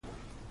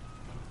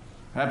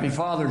Happy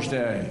Father's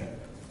Day.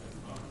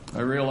 I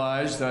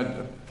realize that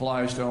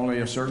applies to only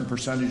a certain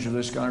percentage of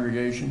this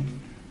congregation,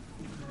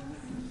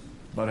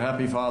 but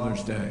happy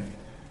Father's Day.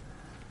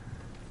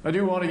 I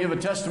do want to give a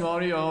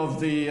testimony of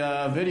the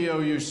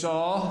video you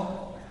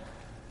saw.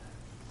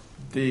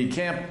 The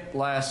camp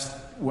last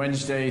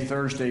Wednesday,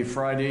 Thursday,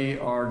 Friday,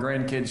 our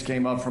grandkids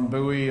came up from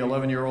Bowie,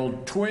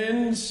 11-year-old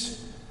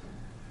twins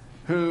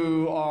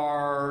who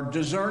are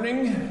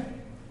discerning.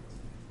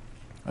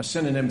 A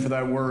synonym for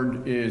that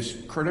word is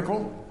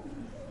critical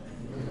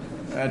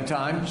at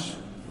times,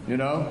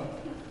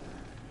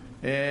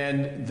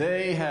 And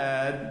they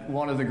had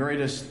one of the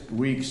greatest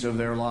weeks of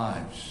their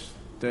lives.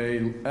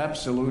 They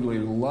absolutely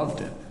loved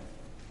it.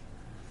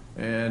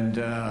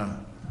 And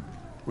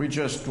we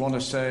just want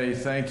to say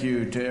thank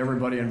you to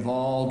everybody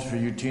involved, for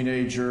you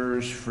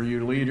teenagers, for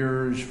you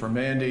leaders, for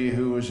Mandy,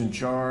 who was in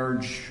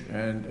charge,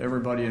 and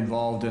everybody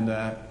involved in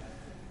that.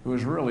 It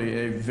was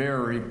really a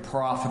very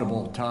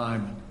profitable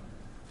time.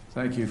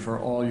 Thank you for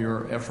all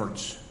your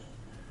efforts.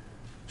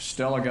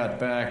 Stella got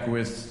back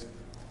with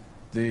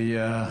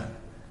the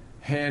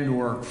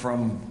handwork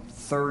from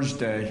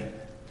Thursday,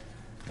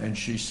 and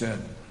she said,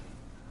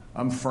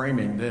 "I'm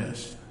framing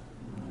this."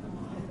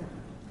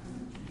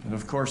 And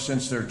of course,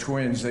 since they're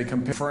twins, they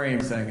compare the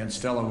frame thing, and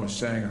Stella was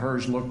saying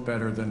hers looked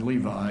better than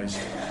Levi's,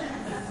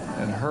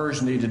 and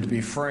hers needed to be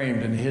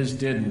framed, and his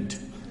didn't.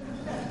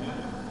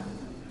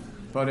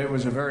 But it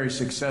was a very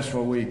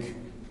successful week.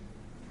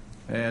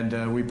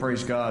 And we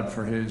praise God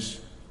for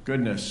His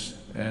goodness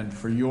and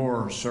for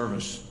your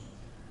service.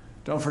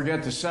 Don't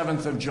forget the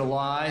 7th of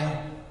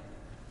July.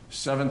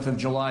 7th of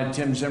July,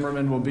 Tim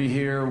Zimmerman will be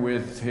here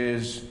with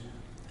his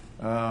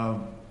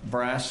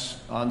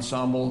brass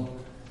ensemble.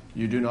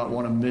 You do not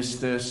want to miss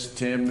this.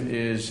 Tim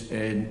is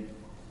an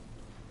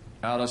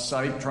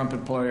out-of-sight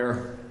trumpet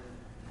player,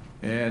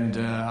 and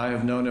I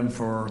have known him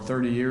for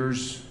 30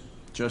 years.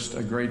 Just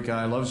a great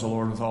guy, loves the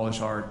Lord with all his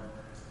heart,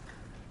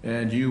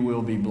 and you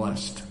will be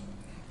blessed.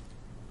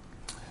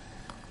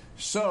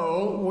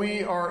 So,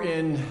 we are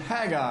in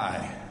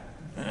Haggai.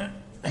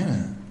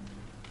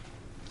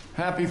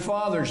 Happy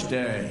Father's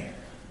Day.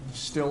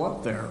 Still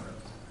up there.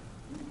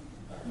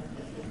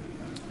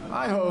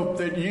 I hope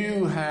that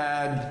you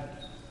had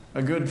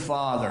a good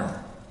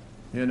father.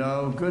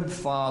 Good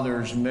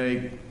fathers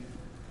make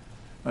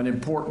an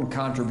important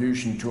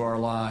contribution to our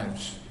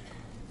lives.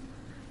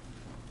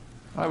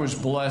 I was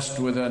blessed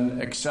with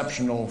an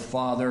exceptional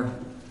father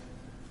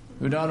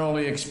who not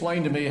only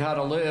explained to me how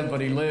to live,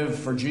 but he lived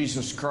for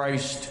Jesus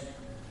Christ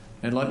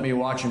and let me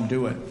watch him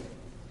do it.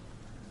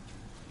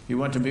 He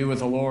went to be with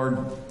the Lord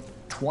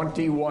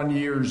 21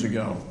 years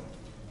ago,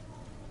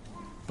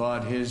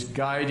 but his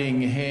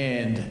guiding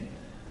hand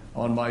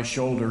on my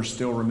shoulder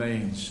still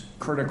remains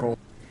critical.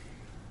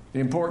 The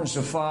importance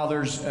of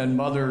fathers and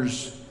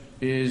mothers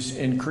is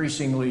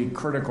increasingly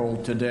critical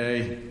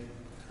today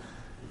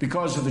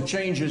because of the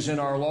changes in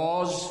our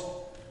laws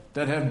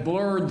that have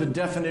blurred the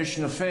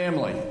definition of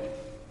family.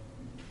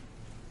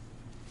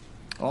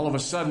 All of a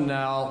sudden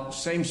now,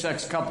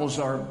 same-sex couples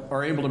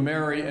are able to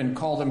marry and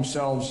call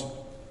themselves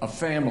a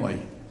family.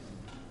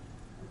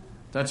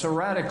 That's a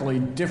radically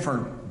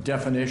different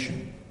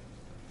definition.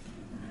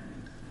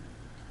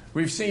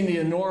 We've seen the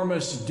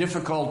enormous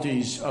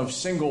difficulties of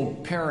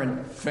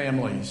single-parent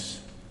families.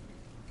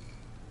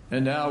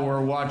 And now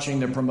we're watching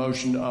the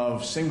promotion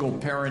of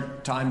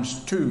single-parent times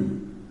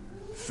 2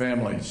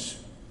 families.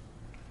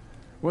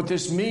 What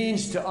this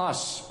means to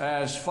us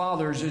as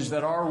fathers is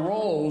that our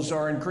roles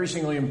are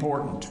increasingly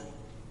important.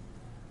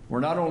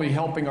 We're not only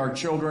helping our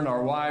children,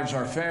 our wives,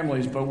 our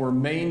families, but we're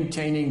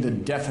maintaining the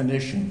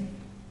definition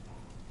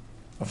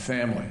of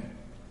family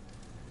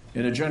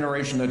in a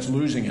generation that's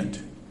losing it,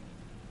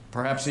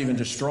 perhaps even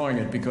destroying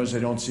it because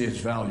they don't see its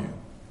value.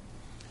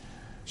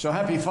 So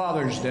happy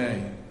Father's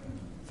Day,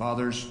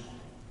 fathers.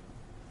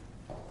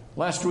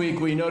 Last week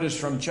we noticed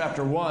from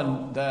chapter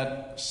 1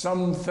 that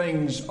some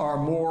things are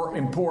more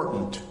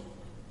important.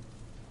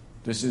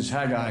 This is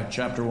Haggai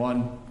chapter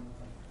 1.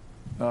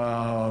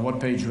 What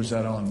page was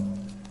that on?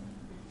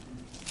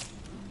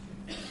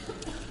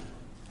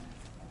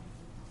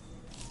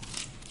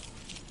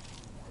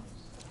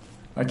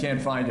 I can't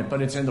find it,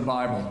 but it's in the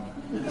Bible.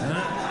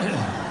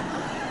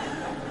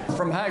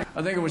 From Haggai,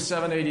 I think it was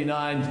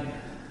 789.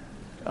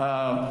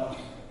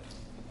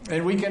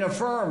 And we can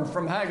affirm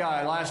from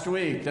Haggai last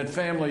week that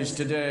families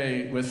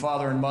today with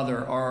father and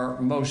mother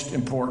are most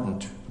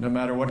important, no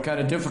matter what kind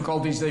of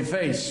difficulties they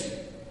face.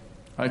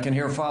 I can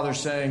hear fathers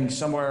saying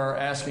somewhere,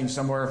 asking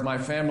somewhere, if my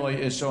family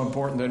is so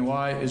important, then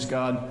why is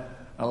God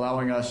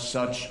allowing us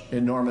such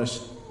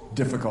enormous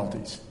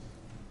difficulties?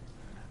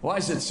 Why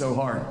is it so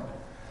hard?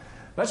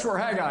 That's where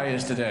Haggai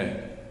is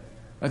today.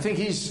 I think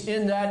he's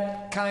in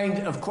that kind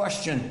of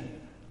question,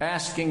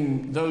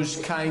 asking those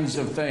kinds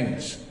of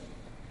things.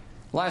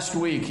 Last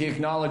week, he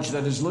acknowledged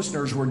that his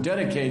listeners were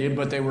dedicated,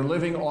 but they were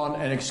living on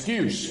an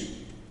excuse.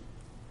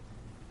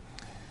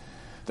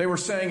 They were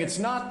saying it's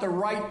not the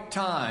right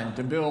time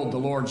to build the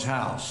Lord's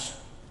house.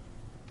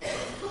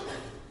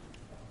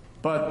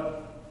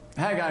 But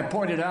Haggai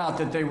pointed out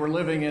that they were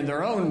living in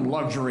their own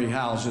luxury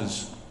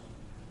houses.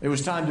 It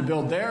was time to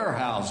build their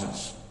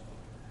houses.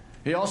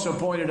 He also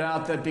pointed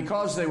out that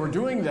because they were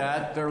doing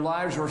that, their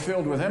lives were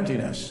filled with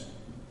emptiness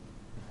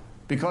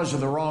because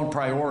of the wrong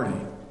priority.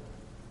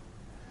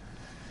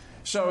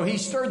 So he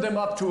stirred them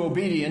up to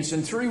obedience,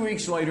 and 3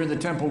 weeks later, the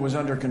temple was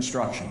under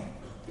construction.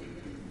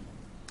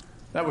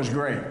 That was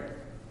great.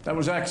 That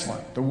was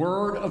excellent. The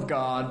Word of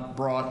God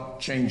brought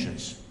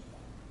changes.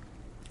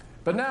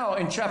 But now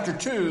in chapter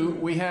 2,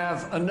 we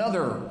have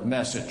another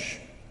message.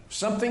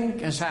 Something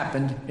has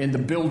happened in the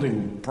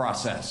building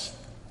process.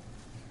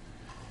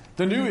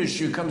 The new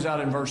issue comes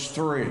out in verse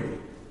 3.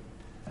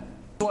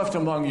 Left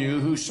among you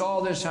who saw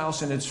this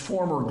house in its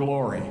former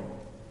glory.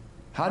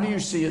 How do you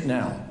see it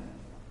now?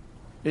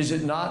 Is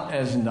it not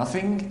as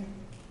nothing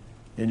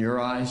in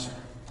your eyes?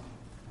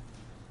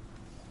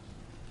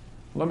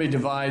 Let me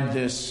divide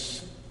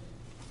this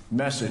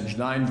message,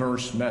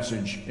 9-verse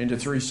message, into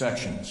 3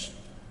 sections.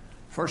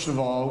 First of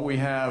all, we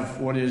have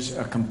what is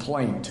a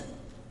complaint.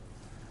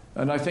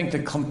 And I think the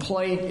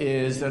complaint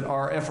is that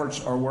our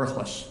efforts are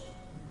worthless.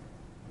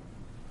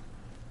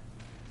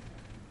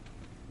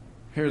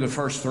 Here are the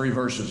first 3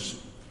 verses.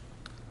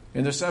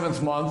 In the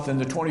 7th month, in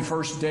the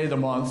 21st day of the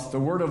month, the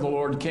word of the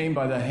Lord came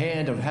by the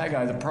hand of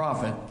Haggai the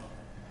prophet.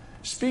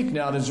 Speak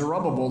now to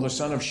Zerubbabel, the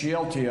son of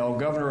Shealtiel,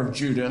 governor of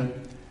Judah,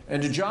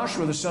 and to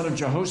Joshua, the son of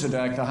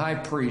Jehozadak, the high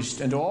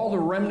priest, and to all the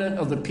remnant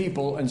of the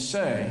people, and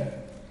say,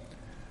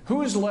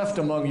 who is left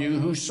among you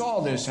who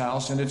saw this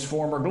house in its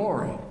former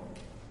glory?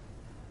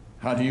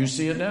 How do you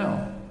see it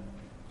now?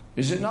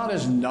 Is it not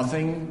as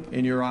nothing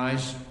in your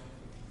eyes?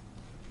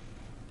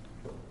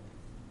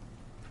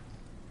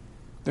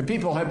 The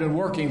people had been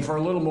working for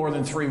a little more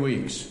than 3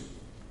 weeks.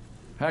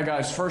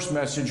 Haggai's first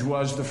message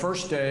was the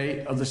first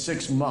day of the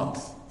 6th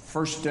month.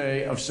 First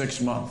day of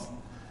 6th month.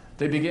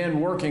 They began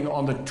working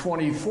on the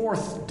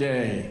 24th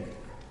day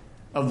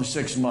of the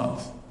 6th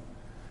month.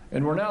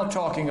 And we're now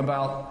talking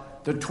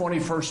about the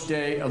 21st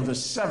day of the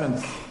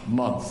 7th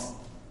month.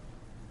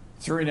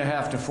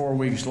 3.5 to 4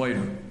 weeks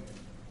later.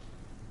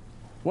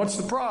 What's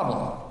the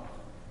problem?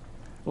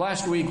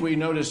 Last week we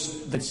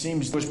noticed that it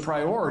seems those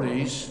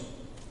priorities.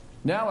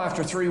 Now,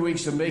 after 3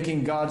 weeks of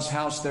making God's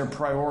house their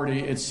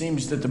priority, it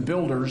seems that the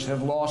builders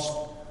have lost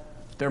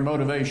their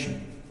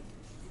motivation.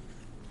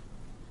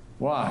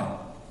 Why?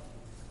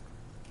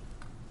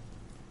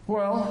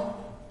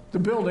 Well, the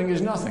building is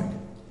nothing.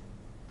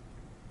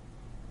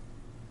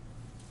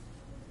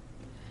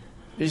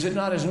 Is it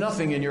not as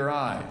nothing in your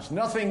eyes?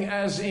 Nothing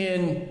as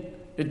in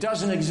it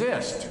doesn't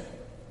exist.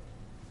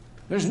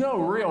 There's no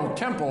real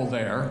temple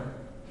there.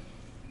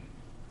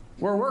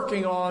 We're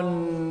working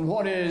on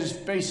what is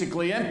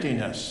basically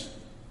emptiness.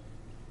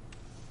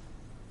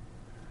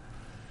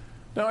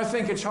 Now, I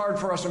think it's hard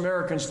for us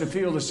Americans to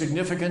feel the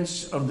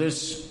significance of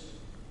this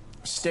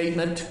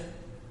statement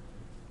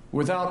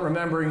without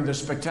remembering the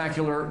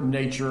spectacular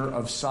nature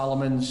of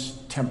Solomon's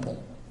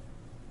temple.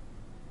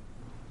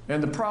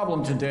 And the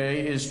problem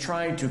today is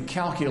trying to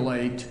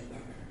calculate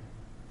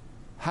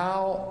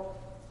how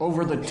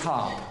over the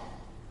top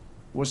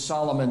was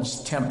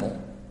Solomon's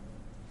temple.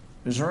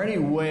 Is there any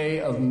way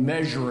of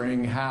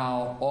measuring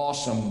how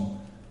awesome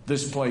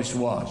this place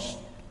was?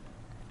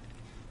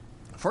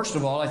 First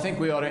of all, I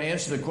think we ought to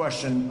answer the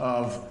question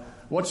of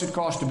what's it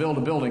cost to build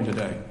a building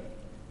today?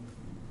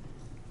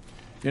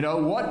 You know,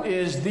 what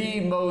is the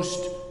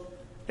most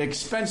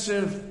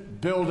expensive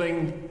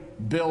building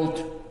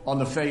built on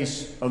the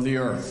face of the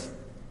earth?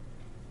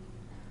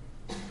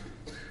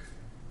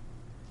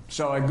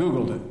 So I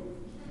Googled it.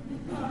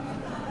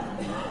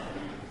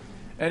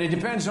 And it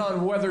depends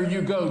on whether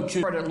you go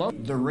to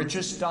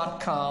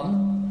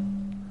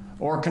therichest.com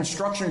or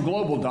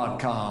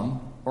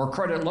constructionglobal.com or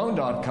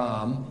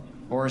creditloan.com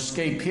or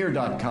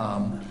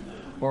escapehere.com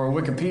or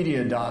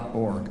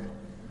wikipedia.org.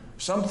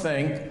 Some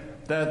think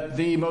that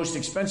the most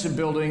expensive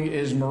building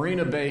is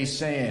Marina Bay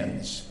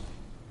Sands,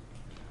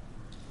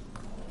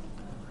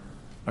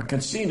 a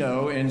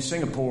casino in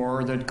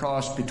Singapore that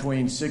costs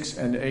between $6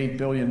 and $8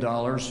 billion.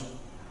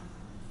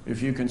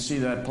 If you can see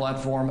that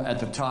platform at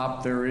the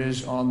top, there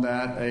is on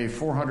that a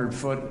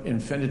 400-foot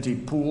infinity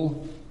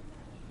pool.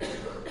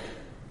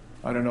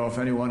 I don't know if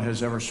anyone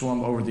has ever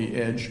swum over the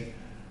edge.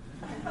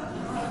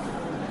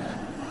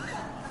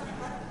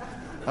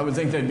 I would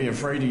think they'd be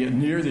afraid to get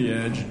near the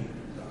edge.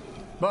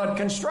 But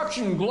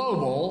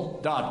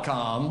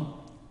ConstructionGlobal.com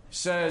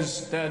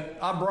says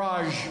that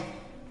Abraj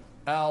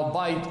Al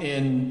Bait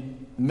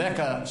in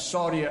Mecca,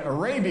 Saudi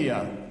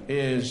Arabia,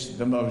 is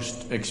the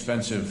most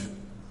expensive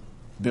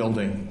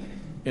building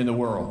in the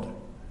world.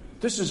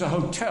 This is a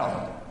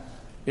hotel.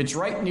 It's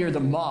right near the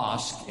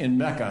mosque in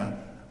Mecca,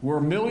 where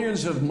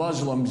millions of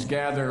Muslims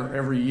gather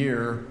every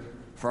year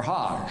for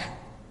Hajj.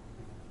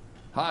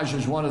 Hajj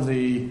is one of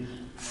the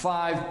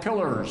 5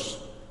 pillars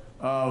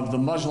of the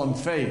Muslim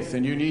faith,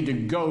 and you need to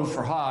go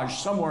for Hajj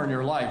somewhere in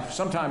your life,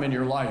 sometime in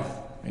your life,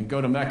 and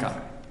go to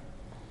Mecca.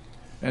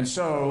 And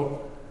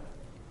so,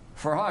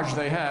 for Hajj,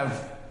 they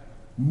have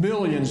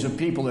millions of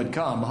people that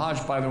come.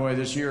 Hajj, by the way,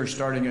 this year is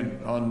starting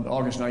on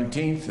August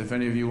 19th. If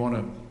any of you want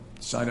to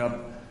Sign up.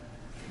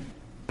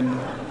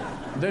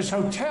 This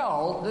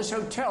hotel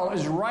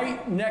is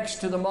right next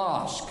to the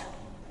mosque.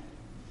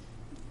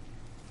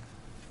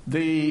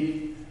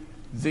 The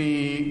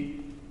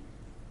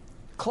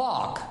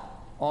clock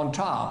on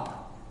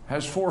top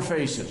has 4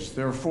 faces.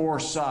 There are 4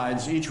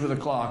 sides, each with a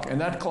clock, and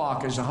that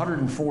clock is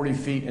 140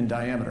 feet in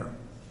diameter.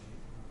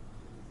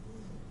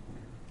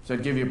 Does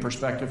that give you a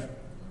perspective?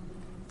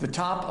 The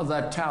top of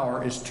that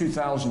tower is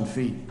 2,000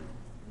 feet.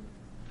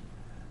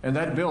 And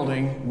that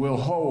building will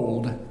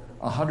hold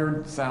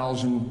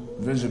 100,000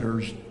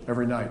 visitors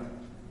every night.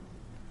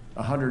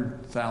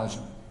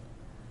 100,000.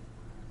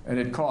 And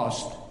it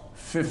cost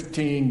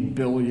 $15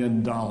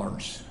 billion.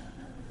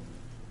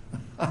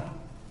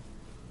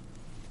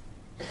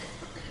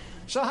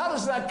 So how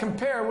does that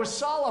compare with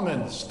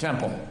Solomon's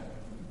temple?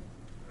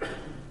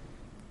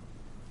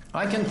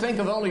 I can think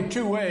of only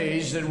 2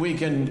 ways that we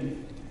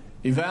can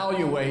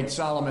evaluate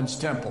Solomon's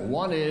temple.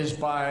 One is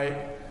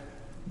by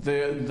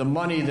the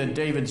money that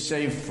David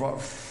saved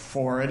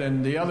for it,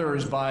 and the other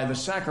is by the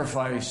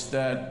sacrifice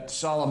that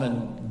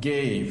Solomon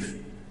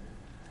gave.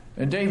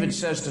 And David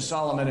says to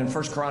Solomon in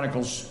 1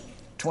 Chronicles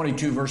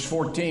 22, verse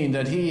 14,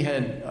 that he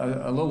had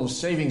a little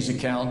savings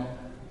account,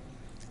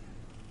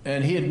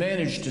 and he had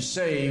managed to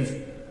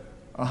save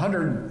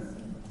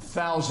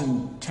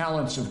 100,000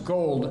 talents of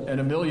gold and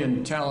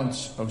 1,000,000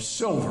 talents of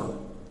silver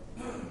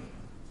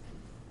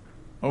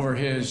over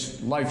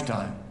his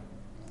lifetime.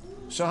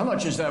 So how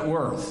much is that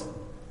worth?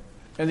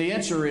 And the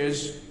answer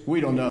is, we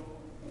don't know.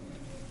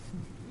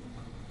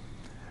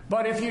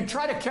 But if you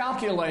try to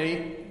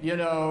calculate, you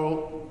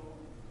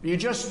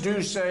just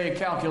do say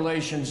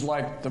calculations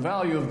like the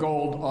value of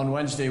gold on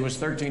Wednesday was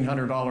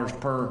 $1,300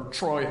 per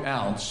troy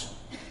ounce,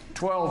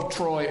 12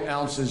 troy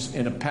ounces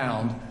in a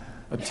pound.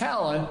 A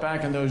talent,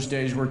 back in those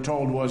days, we're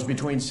told, was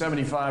between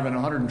 75 and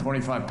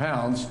 125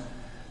 pounds.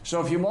 So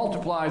if you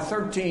multiply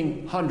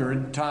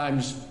 1,300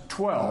 times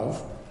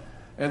 12,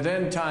 and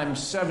then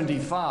times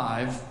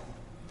 75,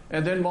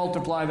 and then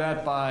multiply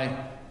that by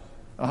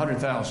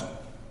 100,000,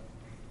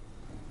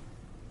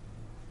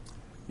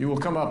 you will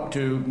come up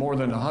to more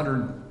than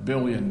 $100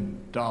 billion.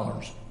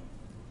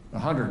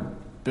 $100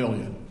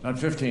 billion, not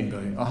 15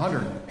 billion,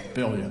 $100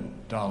 billion.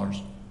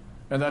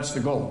 And that's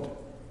the gold.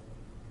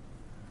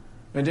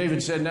 And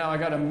David said, now I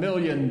got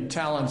 1,000,000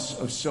 talents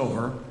of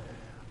silver.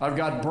 I've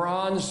got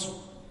bronze,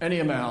 any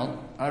amount.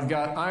 I've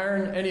got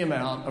iron, any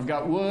amount. I've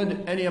got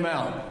wood, any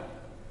amount.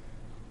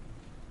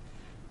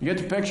 You get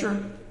the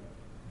picture?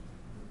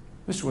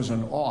 This was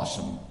an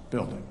awesome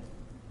building.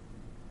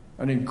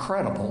 An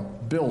incredible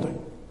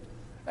building.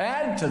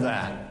 Add to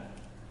that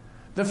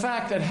the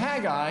fact that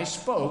Haggai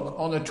spoke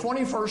on the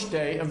 21st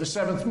day of the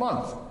 7th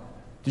month.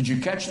 Did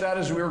you catch that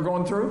as we were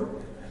going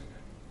through?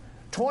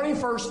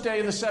 21st day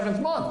of the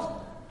 7th month.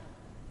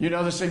 You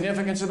know the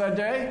significance of that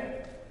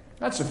day?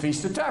 That's the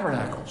Feast of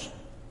Tabernacles.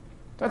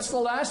 That's the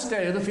last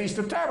day of the Feast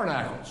of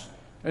Tabernacles.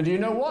 And do you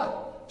know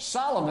what?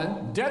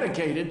 Solomon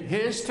dedicated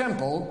his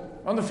temple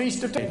on the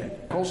Feast of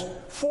Tabernacles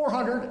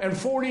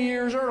 440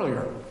 years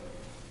earlier.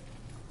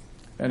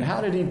 And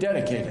how did he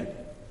dedicate it?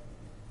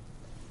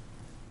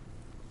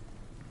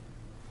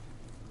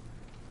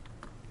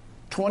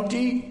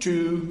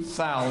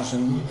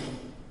 22,000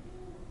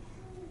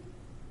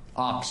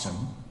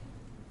 oxen,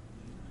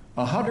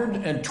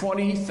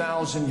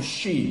 120,000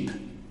 sheep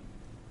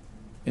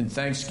in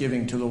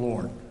thanksgiving to the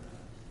Lord.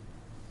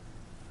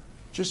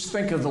 Just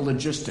think of the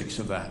logistics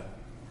of that.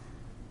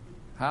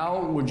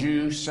 How would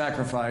you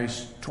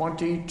sacrifice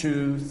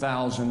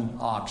 22,000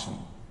 oxen?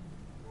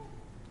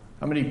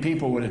 How many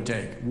people would it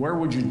take? Where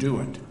would you do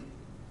it?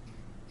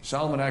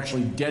 Solomon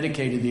actually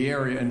dedicated the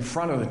area in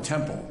front of the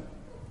temple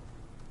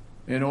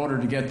in order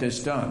to get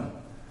this done.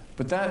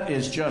 But that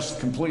is just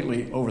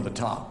completely over the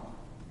top.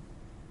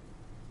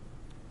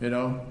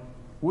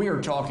 We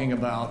are talking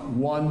about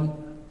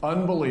one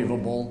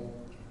unbelievable,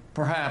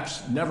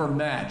 perhaps never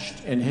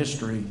matched in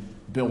history,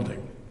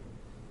 building.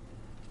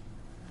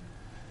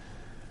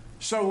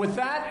 So with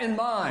that in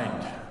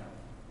mind,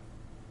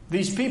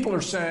 these people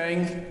are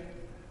saying,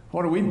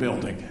 what are we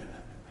building?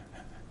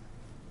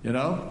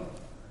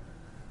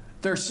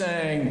 They're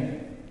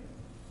saying,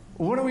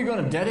 what are we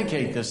going to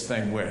dedicate this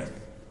thing with?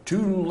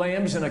 2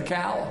 lambs and a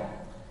cow?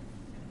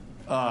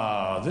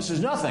 This is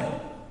nothing.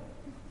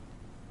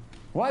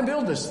 Why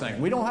build this thing?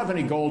 We don't have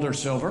any gold or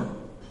silver.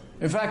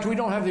 In fact, we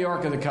don't have the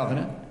Ark of the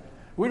Covenant.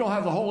 We don't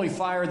have the holy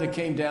fire that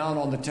came down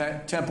on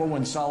the temple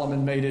when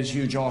Solomon made his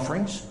huge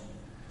offerings.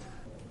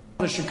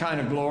 The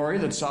Shekinah glory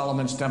that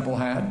Solomon's temple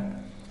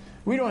had.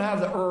 We don't have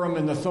the Urim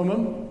and the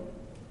Thummim.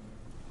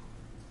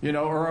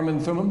 Urim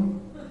and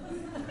Thummim?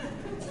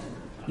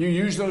 You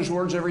use those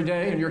words every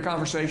day in your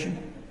conversation?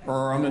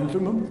 Urim and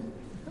Thummim?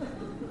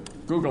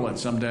 Google it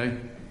someday.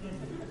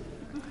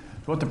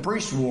 It's what the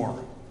priest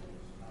wore.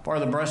 Part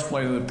of the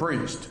breastplate of the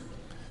priest.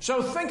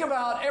 So think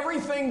about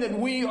everything that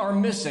we are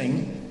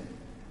missing,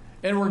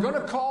 and we're going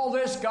to call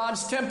this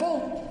God's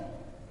temple?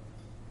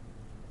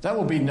 That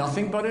will be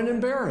nothing but an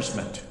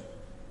embarrassment.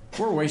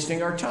 We're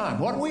wasting our time.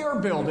 What we are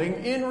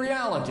building in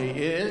reality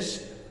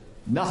is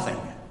nothing.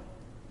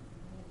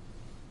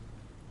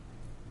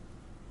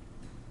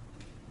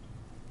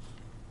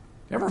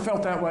 Ever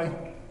felt that way?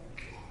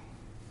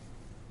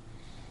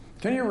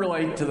 Can you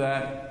relate to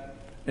that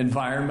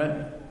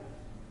environment?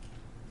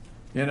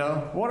 You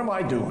know, what am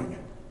I doing?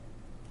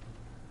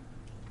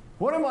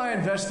 What am I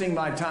investing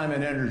my time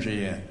and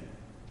energy in?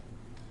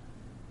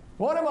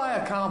 What am I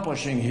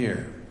accomplishing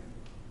here?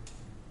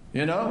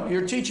 You know,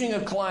 you're teaching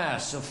a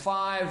class of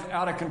 5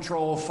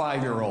 out-of-control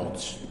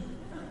 5-year-olds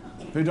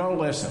who don't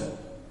listen.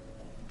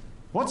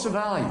 What's the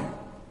value?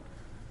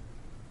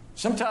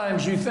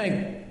 Sometimes you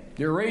think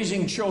you're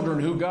raising children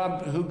who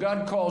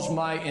God calls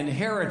my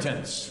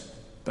inheritance,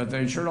 but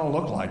they sure don't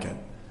look like it.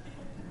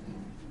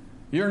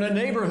 You're in a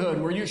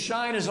neighborhood where you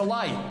shine as a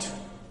light.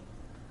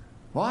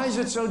 Why is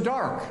it so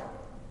dark?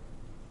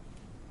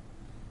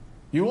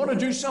 You want to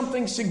do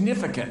something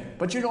significant,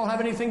 but you don't have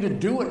anything to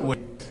do it with.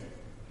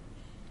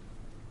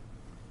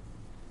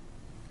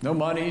 No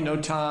money, no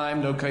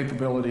time, no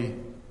capability.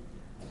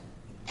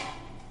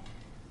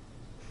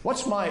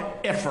 What's my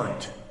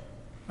effort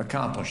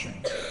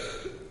accomplishing?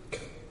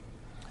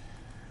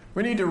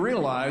 We need to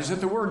realize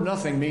that the word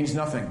nothing means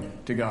nothing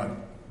to God.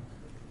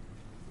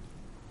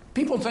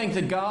 People think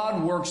that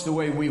God works the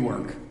way we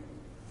work.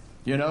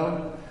 You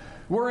know?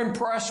 We're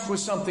impressed with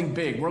something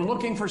big. We're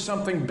looking for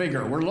something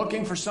bigger. We're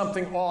looking for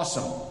something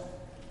awesome.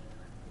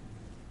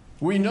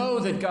 We know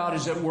that God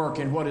is at work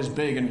in what is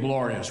big and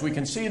glorious. We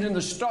can see it in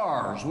the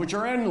stars, which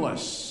are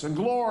endless and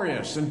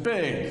glorious and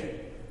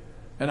big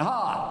and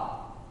hot.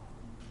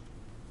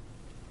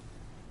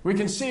 We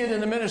can see it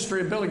in the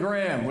ministry of Billy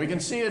Graham. We can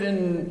see it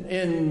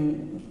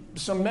in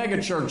some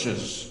mega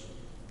churches.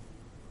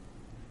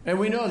 And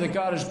we know that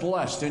God is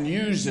blessed and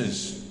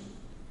uses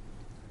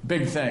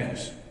big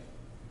things.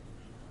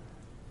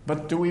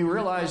 But do we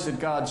realize that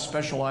God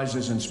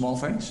specializes in small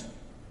things?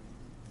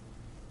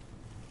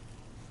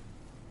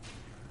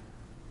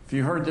 Have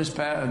you heard this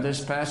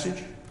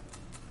passage?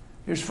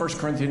 Here's 1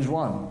 Corinthians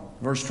 1,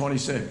 verse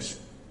 26.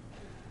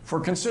 For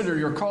consider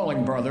your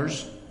calling,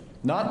 brothers.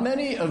 Not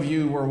many of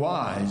you were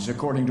wise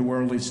according to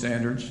worldly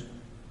standards.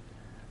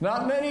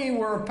 Not many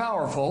were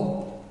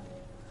powerful.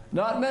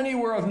 Not many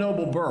were of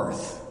noble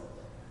birth.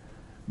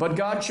 But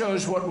God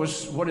chose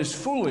what is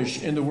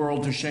foolish in the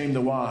world to shame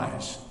the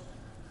wise.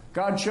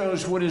 God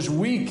chose what is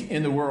weak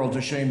in the world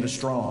to shame the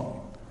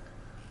strong.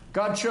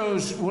 God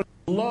chose what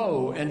is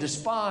low and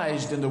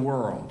despised in the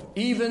world,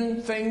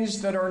 even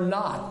things that are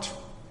not,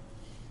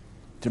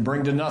 to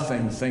bring to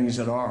nothing things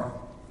that are,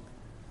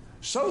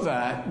 so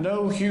that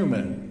no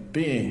human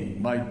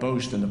being might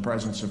boast in the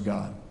presence of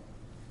God.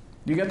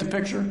 Do you get the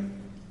picture?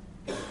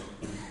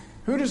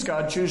 Who does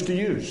God choose to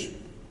use?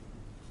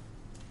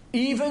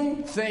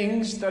 Even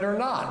things that are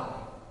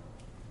not,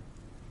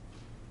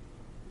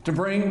 to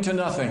bring to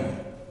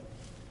nothing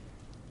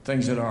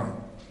things that are.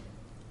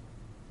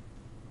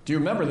 Do you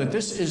remember that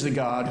this is the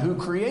God who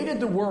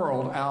created the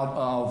world out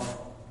of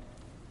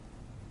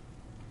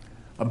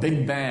a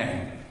big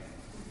bang?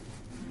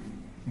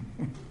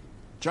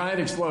 Giant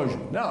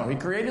explosion. No, he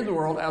created the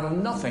world out of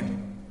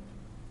nothing.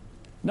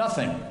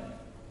 Nothing.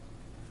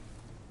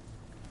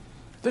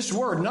 This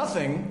word,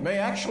 nothing, may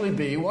actually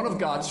be one of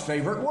God's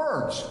favorite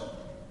words.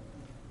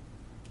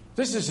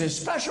 This is his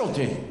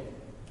specialty.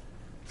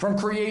 From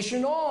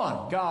creation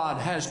on, God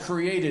has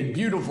created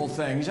beautiful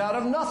things out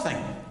of nothing.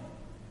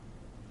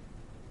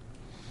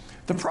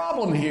 The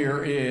problem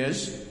here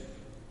is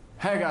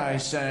Haggai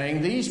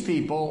saying these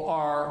people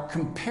are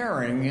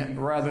comparing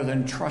rather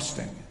than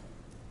trusting.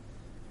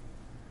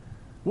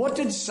 What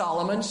did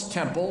Solomon's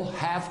temple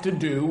have to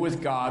do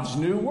with God's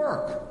new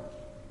work?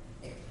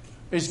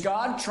 Is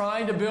God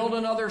trying to build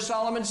another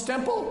Solomon's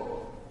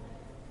temple?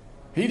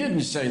 He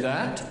didn't say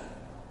that.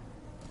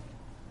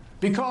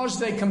 Because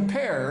they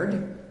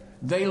compared,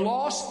 they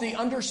lost the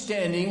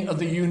understanding of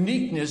the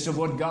uniqueness of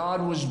what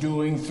God was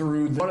doing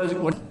through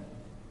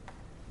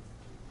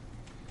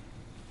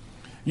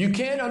You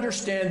can't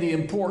understand the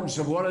importance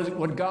of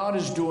what God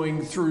is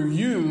doing through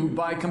you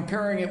by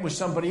comparing it with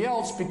somebody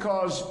else,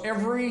 because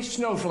every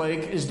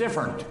snowflake is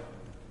different.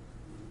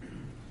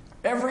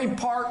 Every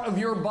part of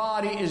your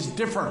body is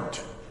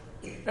different.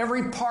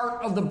 Every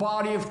part of the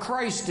body of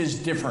Christ is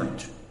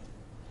different.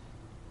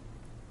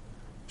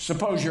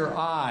 Suppose your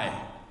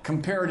eye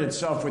compared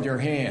itself with your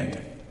hand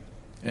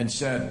and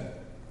said,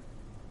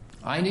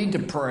 I need to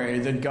pray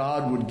that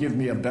God would give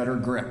me a better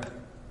grip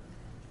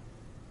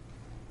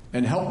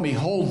and help me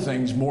hold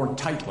things more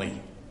tightly.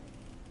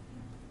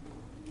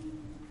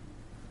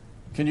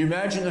 Can you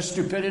imagine the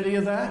stupidity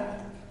of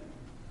that?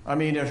 I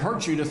mean, it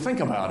hurts you to think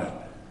about it.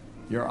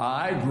 Your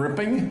eye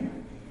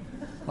gripping?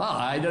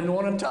 I didn't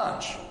want to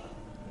touch.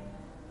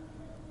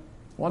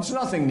 Wants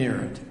nothing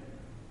near it.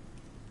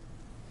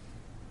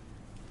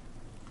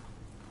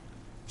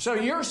 So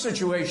your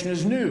situation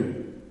is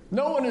new.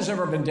 No one has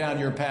ever been down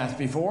your path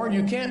before, and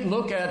you can't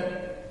look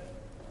at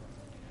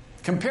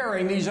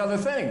comparing these other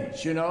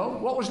things, you know.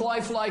 What was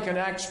life like in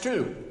Acts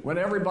 2 when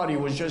everybody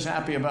was just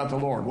happy about the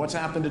Lord? What's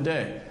happened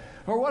today?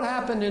 Or what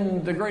happened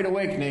in the Great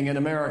Awakening in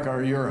America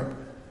or Europe?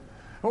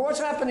 Or what's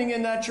happening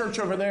in that church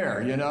over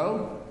there, you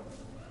know?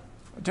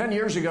 10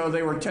 years ago,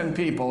 they were 10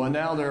 people, and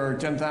now there are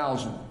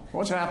 10,000.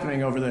 What's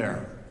happening over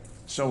there?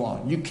 So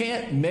on. You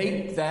can't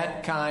make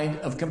that kind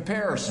of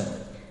comparison.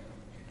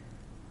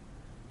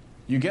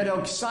 You get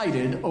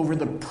excited over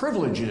the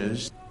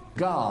privileges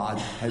God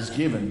has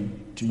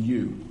given to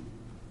you.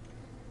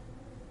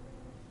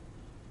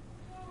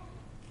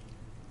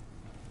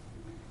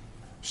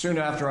 Soon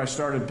after I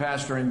started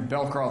pastoring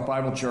Belcroft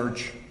Bible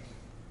Church,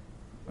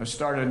 I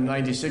started in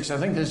 96, I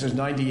think this is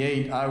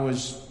 98, I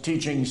was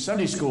teaching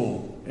Sunday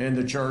school in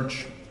the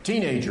church,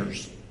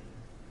 teenagers.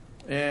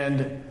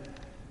 And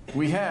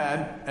we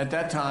had, at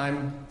that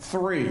time,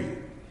 3.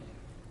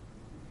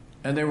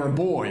 And they were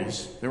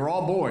boys. They were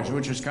all boys,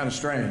 which is kind of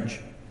strange.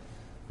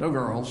 No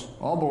girls,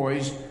 all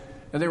boys.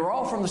 And they were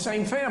all from the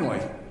same family.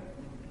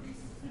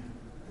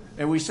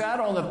 And we sat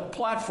on the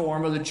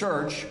platform of the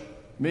church,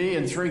 me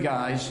and 3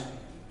 guys,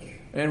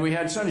 and we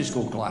had Sunday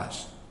school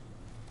class.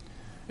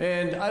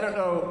 And I don't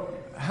know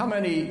how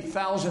many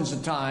thousands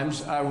of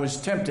times I was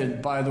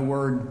tempted by the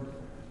word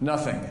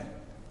nothing.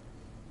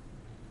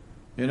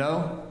 You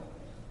know?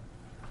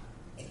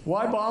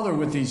 Why bother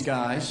with these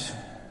guys?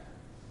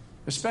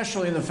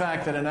 Especially in the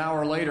fact that an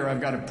hour later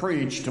I've got to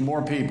preach to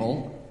more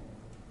people.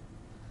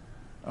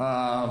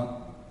 I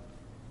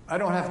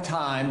don't have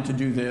time to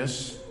do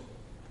this.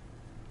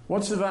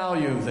 What's the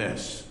value of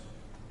this?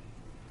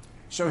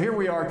 So here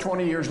we are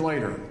 20 years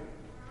later.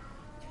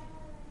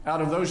 Out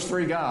of those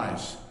 3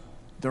 guys,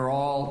 they're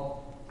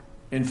all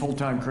in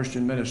full-time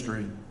Christian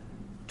ministry.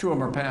 2 of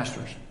them are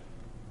pastors.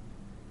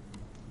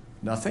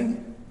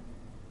 Nothing?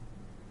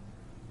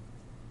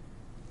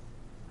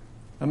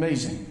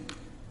 Amazing.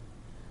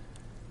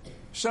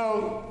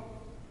 So,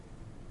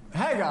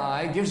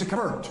 Haggai gives a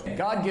command.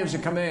 God gives a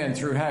command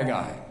through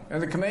Haggai. And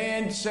the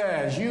command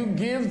says, you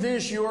give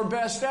this your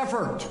best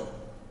effort.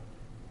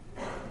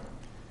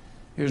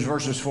 Here's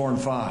verses 4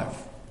 and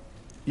 5.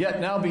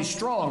 Yet now be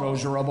strong, O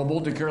Zerubbabel,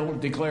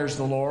 declares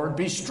the Lord.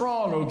 Be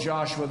strong, O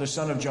Joshua, the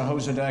son of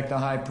Jehozadak, the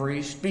high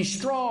priest. Be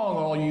strong,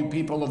 all you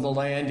people of the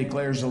land,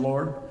 declares the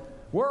Lord.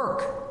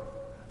 Work,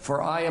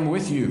 for I am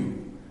with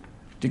you,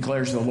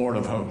 declares the Lord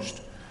of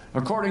hosts.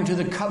 According to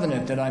the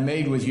covenant that I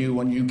made with you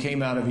when you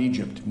came out of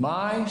Egypt,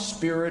 my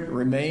spirit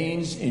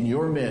remains in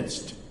your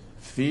midst.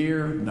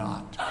 Fear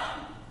not.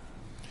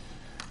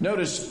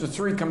 Notice the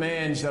 3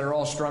 commands that are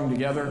all strung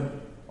together,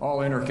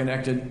 all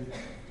interconnected.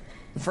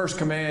 The first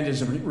command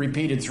is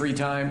repeated 3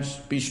 times.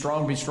 Be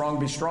strong, be strong,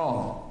 be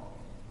strong.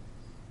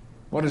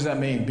 What does that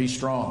mean, be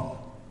strong?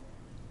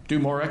 Do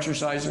more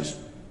exercises?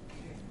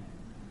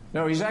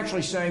 No, he's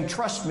actually saying,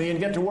 trust me and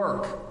get to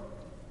work.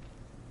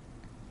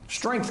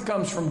 Strength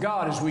comes from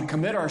God as we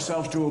commit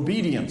ourselves to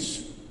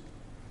obedience.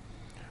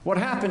 What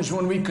happens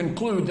when we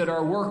conclude that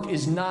our work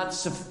is not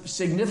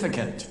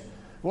significant?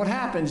 What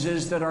happens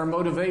is that our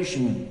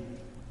motivation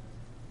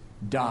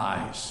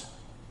dies.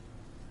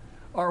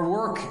 Our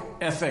work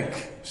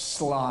ethic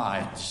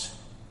slides.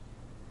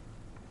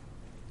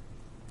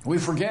 We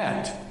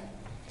forget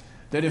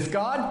that if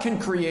God can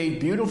create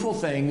beautiful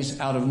things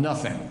out of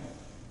nothing,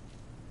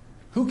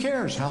 who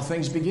cares how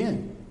things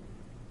begin?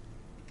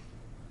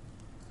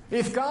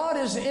 If God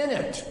is in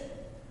it,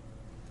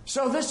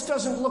 so this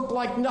doesn't look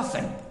like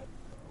nothing,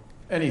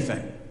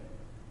 anything,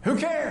 who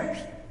cares?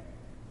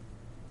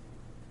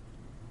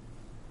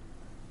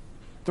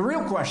 The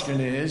real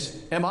question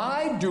is, am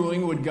I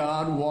doing what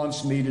God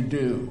wants me to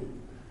do?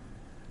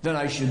 Then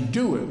I should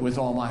do it with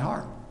all my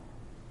heart.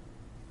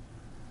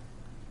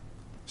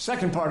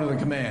 Second part of the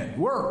command,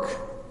 work.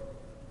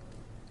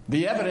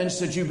 The evidence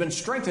that you've been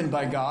strengthened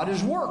by God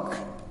is work.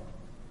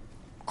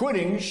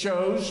 Quitting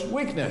shows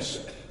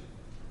weakness.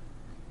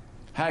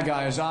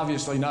 Haggai is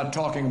obviously not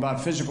talking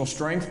about physical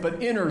strength,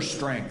 but inner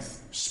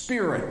strength,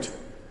 spirit,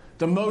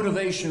 the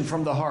motivation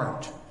from the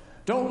heart.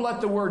 Don't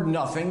let the word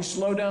nothing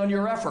slow down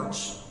your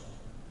efforts.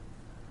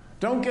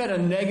 Don't get a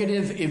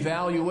negative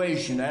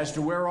evaluation as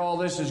to where all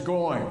this is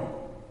going.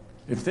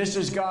 If this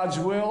is God's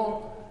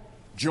will,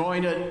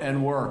 join it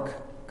and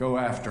work. Go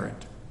after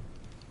it.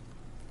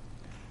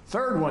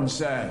 Third one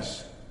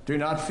says, do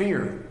not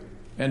fear.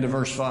 End of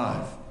verse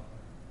 5.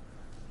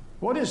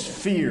 What is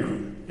fear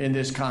in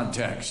this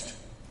context?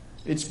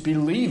 It's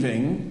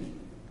believing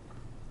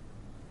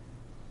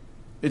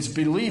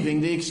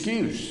the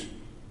excuse.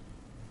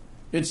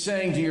 It's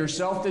saying to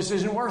yourself, this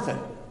isn't worth it.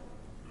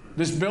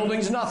 This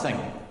building's nothing.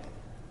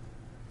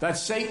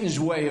 That's Satan's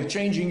way of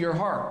changing your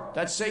heart.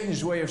 That's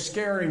Satan's way of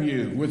scaring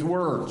you with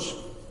words.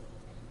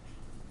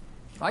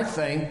 I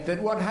think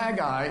that what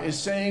Haggai is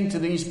saying to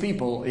these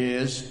people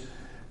is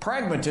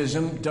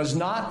pragmatism does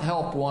not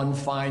help one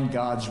find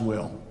God's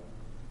will.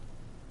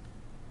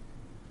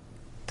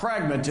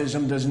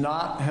 Pragmatism does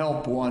not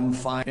help one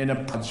find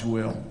God's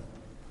will.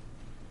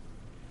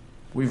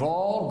 We've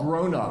all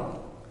grown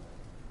up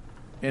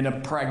in a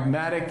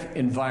pragmatic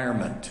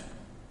environment.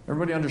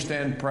 Everybody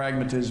understand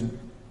pragmatism?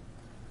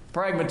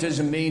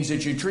 Pragmatism means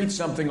that you treat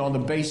something on the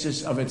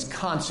basis of its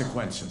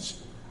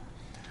consequences,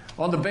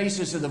 on the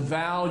basis of the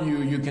value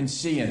you can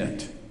see in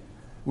it.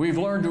 We've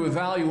learned to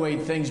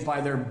evaluate things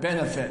by their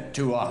benefit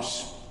to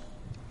us.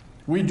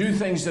 We do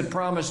things that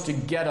promise to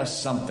get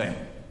us something.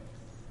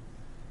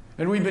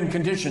 And we've been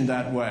conditioned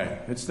that way.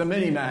 It's the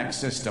mini-max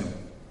system.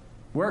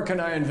 Where can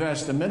I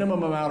invest the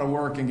minimum amount of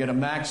work and get a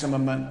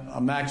maximum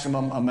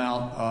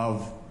amount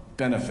of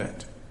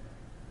benefit?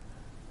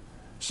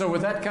 So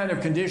with that kind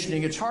of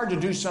conditioning, it's hard to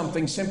do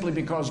something simply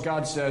because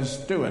God says,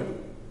 do it.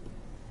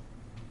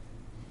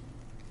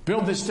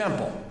 Build this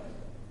temple.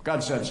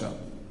 God said so.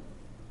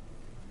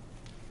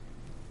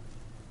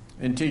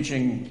 In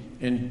teaching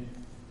in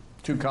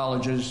 3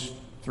 colleges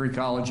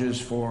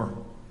for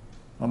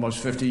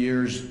almost 50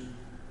 years,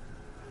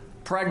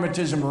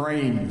 pragmatism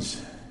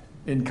reigns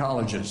in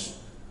colleges.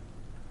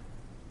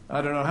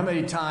 I don't know how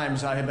many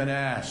times I have been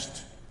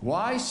asked,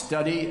 why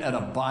study at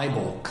a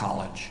Bible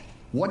college?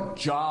 What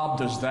job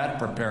does that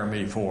prepare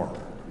me for?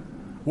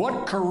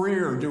 What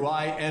career do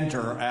I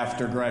enter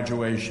after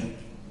graduation?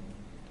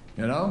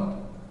 You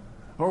know?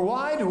 Or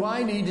why do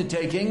I need to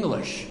take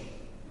English?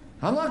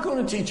 I'm not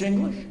going to teach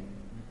English.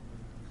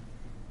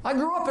 I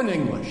grew up in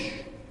English.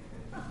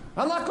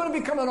 I'm not going to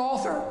become an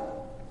author.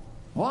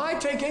 Why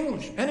take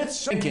English? And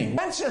it's thinking.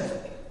 That's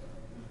it.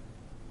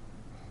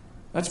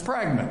 That's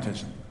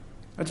pragmatism.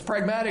 That's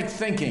pragmatic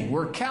thinking.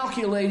 We're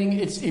calculating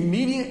its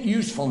immediate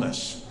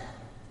usefulness.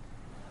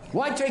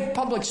 Why take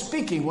public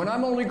speaking when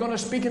I'm only going to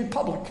speak in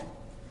public,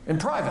 in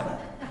private?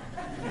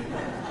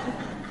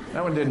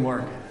 That one didn't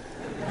work.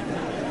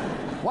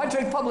 Why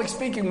take public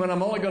speaking when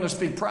I'm only going to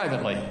speak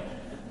privately?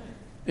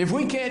 If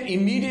we can't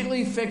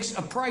immediately fix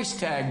a price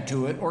tag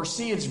to it or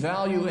see its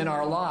value in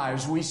our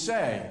lives, we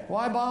say,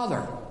 why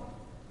bother?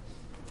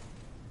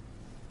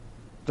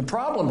 The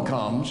problem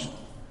comes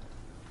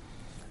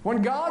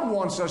when God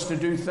wants us to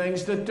do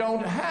things that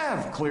don't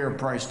have clear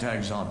price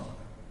tags on them.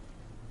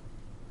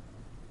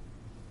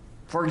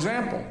 For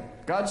example,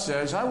 God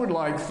says, I would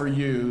like for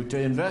you to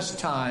invest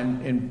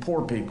time in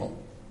poor people.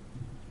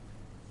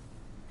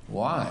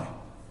 Why?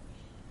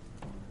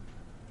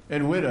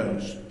 And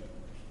widows.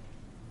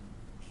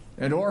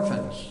 And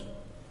orphans.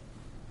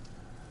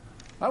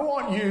 I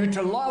want you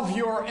to love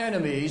your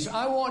enemies.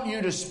 I want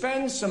you to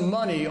spend some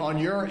money on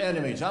your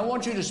enemies. I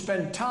want you to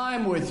spend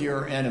time with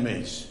your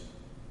enemies.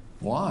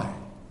 Why?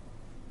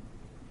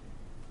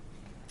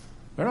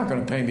 They're not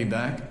going to pay me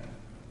back.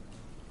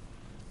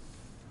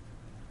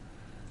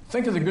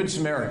 Think of the Good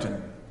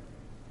Samaritan.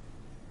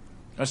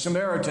 A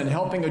Samaritan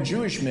helping a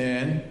Jewish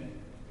man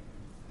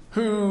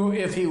who,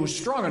 if he was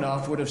strong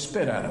enough, would have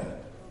spit at him.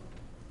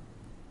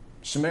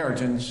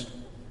 Samaritans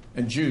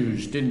and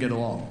Jews didn't get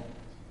along.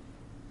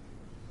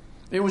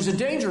 It was a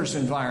dangerous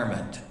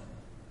environment.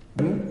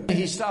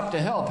 He stopped to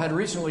help had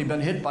recently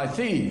been hit by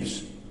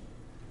thieves.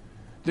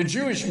 The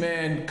Jewish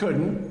man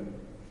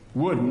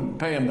wouldn't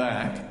pay him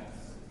back,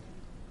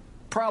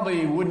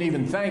 probably wouldn't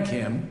even thank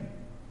him.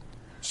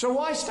 So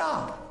why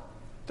stop?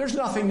 There's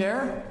nothing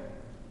there.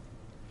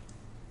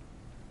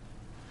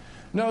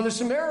 No, the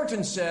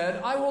Samaritan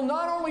said, I will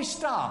not only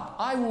stop,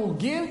 I will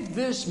give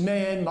this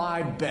man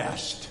my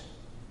best.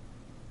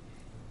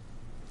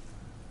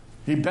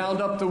 He bound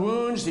up the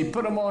wounds, he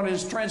put him on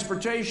his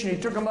transportation, he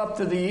took him up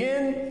to the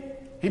inn,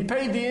 he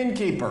paid the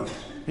innkeeper.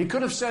 He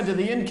could have said to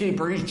the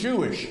innkeeper, he's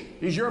Jewish,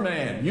 he's your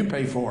man, you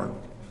pay for it.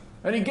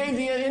 And he gave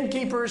the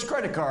innkeeper his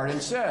credit card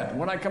and said,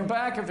 when I come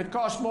back, if it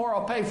costs more,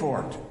 I'll pay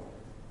for it.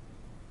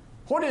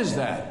 What is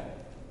that?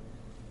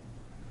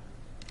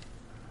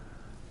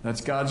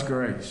 That's God's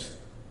grace.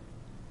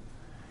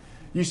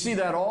 You see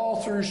that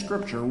all through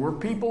Scripture, where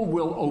people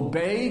will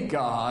obey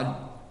God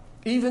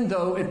even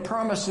though it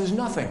promises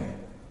nothing.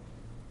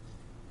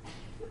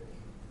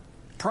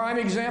 Prime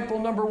example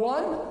number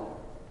 1,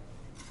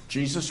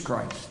 Jesus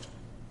Christ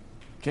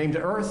came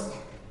to earth.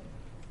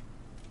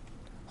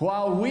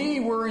 While we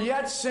were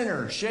yet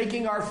sinners,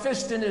 shaking our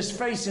fist in his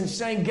face and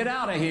saying, get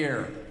out of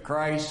here,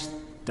 Christ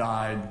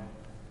died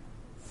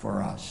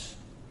for us.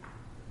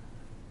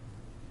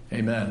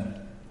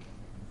 Amen.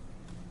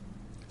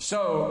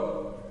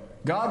 So,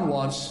 God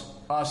wants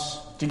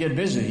us to get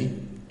busy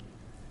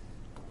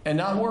and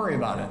not worry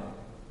about it.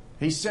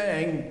 He's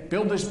saying,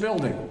 build this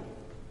building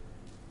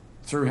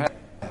through heaven.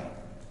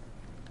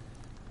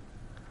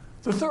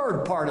 The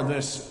third part of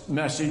this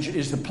message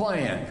is the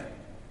plan.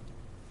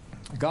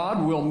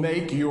 God will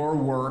make your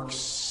work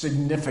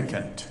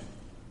significant.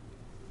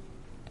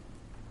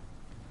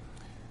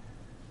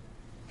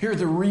 Here are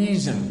the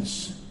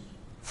reasons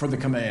for the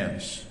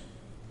commands.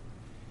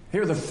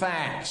 Here are the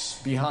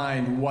facts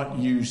behind what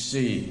you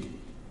see.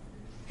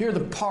 Here are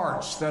the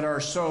parts that are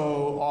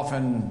so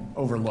often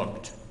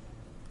overlooked.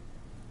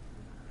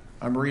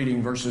 I'm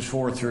reading verses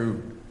 4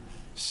 through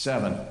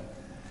 7.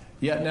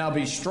 Yet now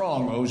be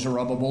strong, O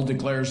Zerubbabel,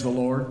 declares the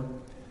Lord.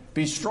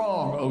 Be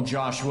strong, O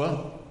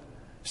Joshua,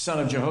 son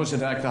of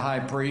Jehozadak the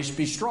high priest.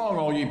 Be strong,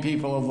 all ye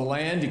people of the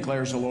land,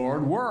 declares the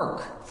Lord.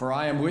 Work, for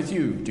I am with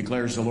you,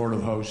 declares the Lord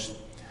of hosts.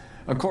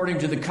 According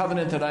to the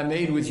covenant that I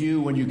made with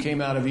you when you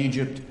came out of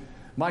Egypt,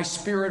 my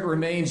spirit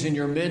remains in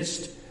your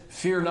midst.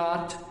 Fear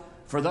not,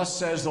 for thus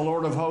says the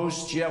Lord of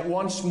hosts, yet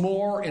once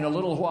more in a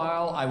little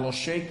while I will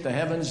shake the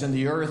heavens and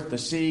the earth, the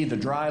sea, the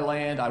dry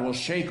land. I will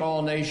shake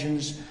all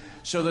nations,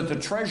 so that the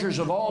treasures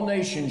of all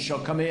nations shall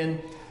come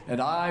in,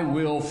 and I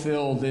will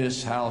fill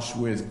this house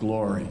with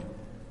glory,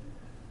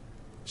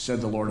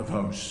 said the Lord of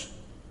hosts.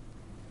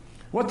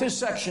 What this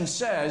section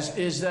says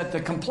is that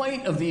the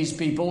complaint of these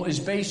people is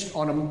based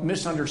on a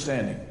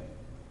misunderstanding.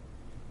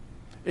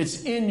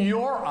 It's in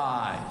your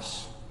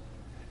eyes.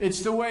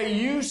 It's the way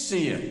you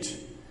see it.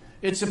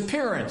 It's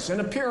appearance,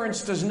 and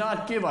appearance does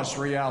not give us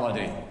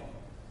reality.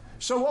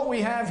 So what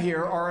we have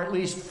here are at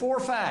least 4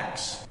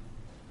 facts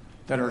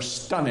that are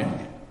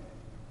stunning,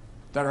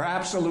 that are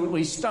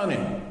absolutely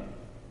stunning.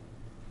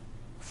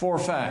 4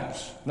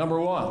 facts. Number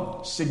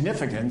 1,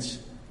 significance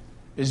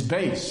is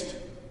based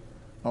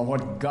on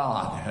what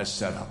God has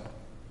set up.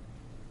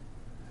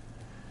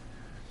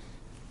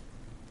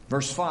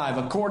 Verse 5,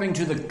 according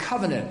to the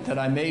covenant that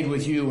I made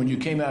with you when you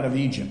came out of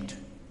Egypt,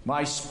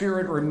 my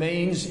spirit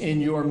remains in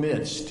your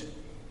midst.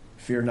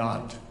 Fear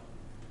not.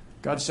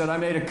 God said, I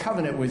made a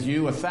covenant with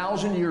you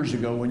 1,000 years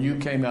ago when you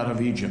came out of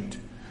Egypt.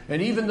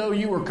 And even though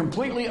you were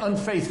completely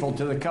unfaithful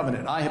to the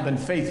covenant, I have been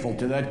faithful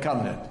to that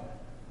covenant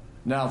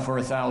now for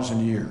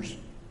 1,000 years.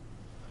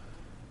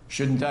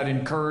 Shouldn't that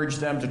encourage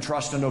them to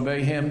trust and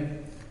obey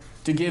him,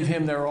 to give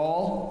him their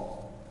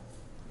all?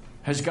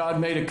 Has God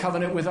made a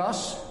covenant with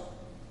us?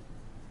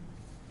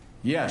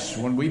 Yes,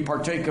 when we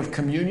partake of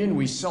communion,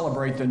 we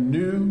celebrate the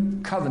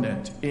new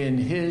covenant in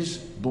his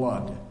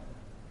blood.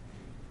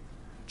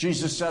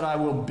 Jesus said, I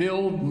will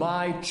build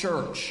my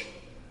church,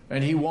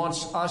 and he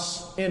wants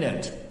us in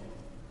it.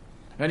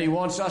 And he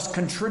wants us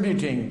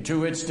contributing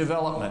to its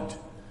development.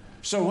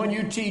 So when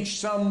you teach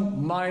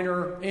some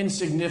minor,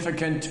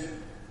 insignificant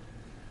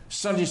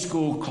Sunday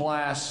school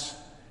class,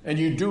 and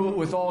you do it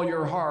with all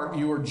your heart,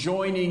 you are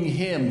joining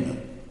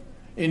him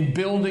in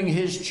building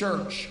his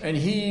church, and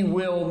he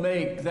will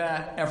make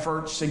that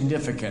effort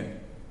significant.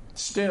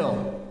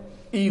 Still,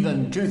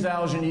 even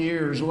 2,000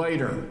 years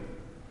later,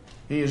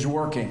 he is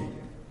working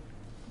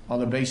on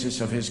the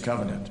basis of his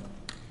covenant.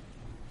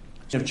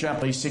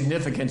 Chapter's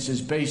significance is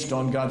based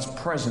on God's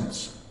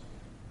presence.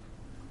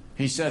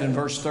 He said in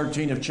verse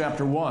 13 of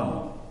chapter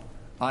 1,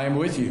 I am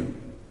with you.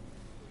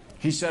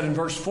 He said in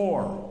verse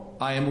 4,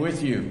 I am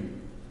with you.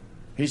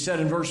 He said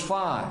in verse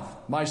 5,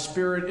 my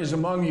spirit is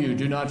among you,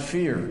 do not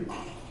fear.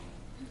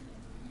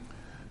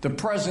 The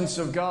presence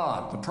of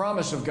God, the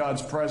promise of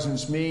God's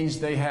presence means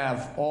they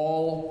have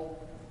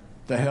all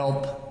the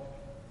help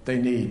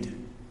they need.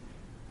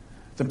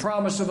 The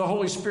promise of the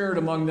Holy Spirit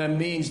among them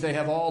means they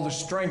have all the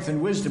strength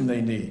and wisdom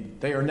they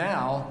need. They are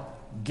now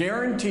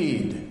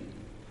guaranteed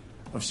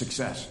of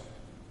success.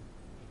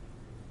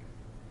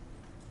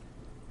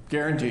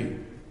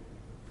 Guaranteed.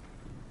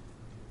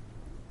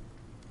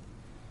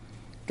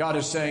 God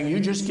is saying,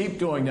 you just keep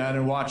doing that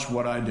and watch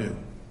what I do.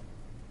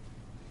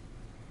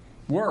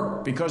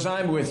 Work because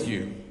I'm with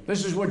you.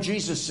 This is what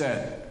Jesus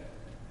said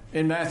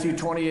in Matthew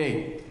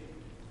 28.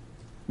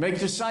 Make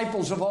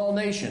disciples of all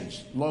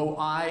nations. Lo,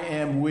 I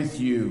am with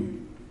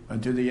you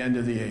unto the end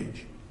of the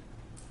age.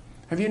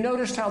 Have you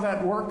noticed how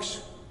that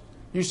works?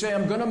 You say,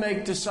 I'm going to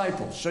make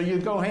disciples. So you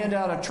go hand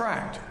out a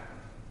tract.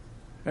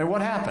 And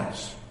what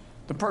happens?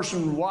 The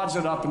person wads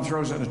it up and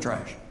throws it in the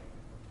trash.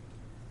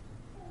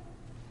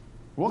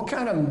 What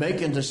kind of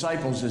making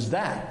disciples is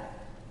that?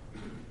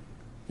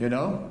 You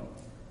know?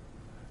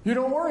 You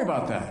don't worry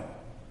about that.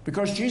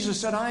 Because Jesus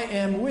said, I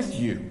am with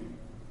you.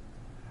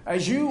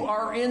 As you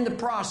are in the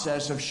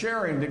process of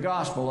sharing the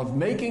gospel, of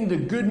making the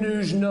good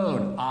news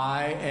known,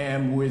 I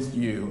am with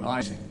you.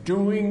 I'm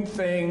doing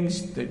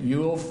things that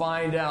you'll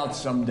find out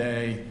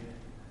someday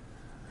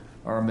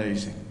are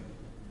amazing.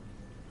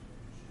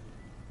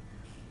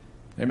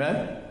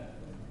 Amen?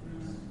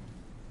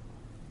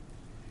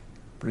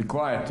 Pretty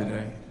quiet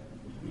today.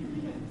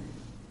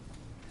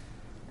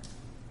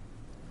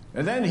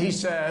 And then he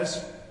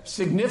says,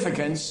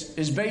 significance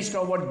is based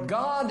on what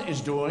God is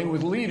doing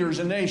with leaders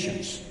and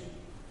nations.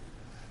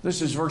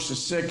 This is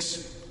verses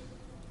 6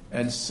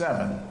 and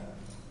 7.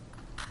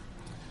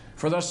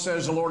 For thus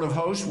says the Lord of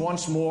hosts,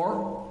 once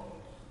more,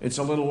 it's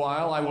a little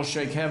while, I will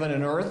shake heaven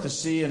and earth, the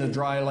sea and the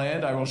dry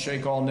land. I will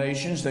shake all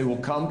nations. They will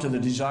come to the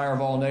desire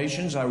of all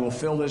nations. I will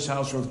fill this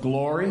house with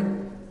glory,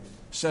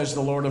 says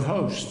the Lord of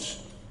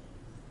hosts.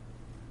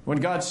 When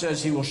God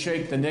says he will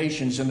shake the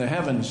nations in the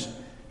heavens,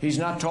 he's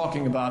not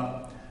talking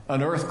about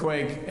an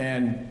earthquake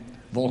and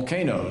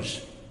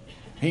volcanoes.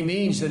 He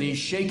means that he's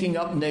shaking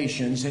up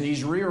nations and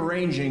he's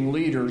rearranging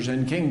leaders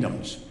and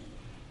kingdoms.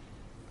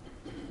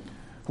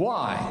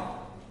 Why?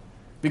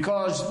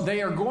 Because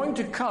they are going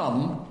to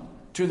come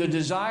to the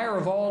desire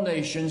of all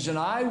nations, and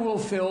I will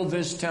fill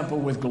this temple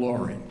with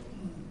glory.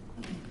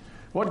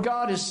 What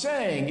God is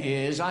saying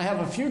is, I have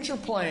a future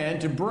plan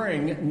to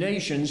bring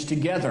nations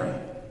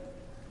together.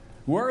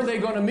 Where are they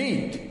going to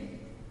meet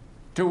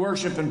to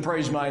worship and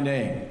praise my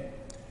name?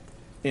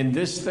 In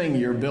this thing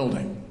you're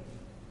building.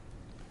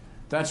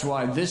 That's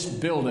why this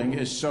building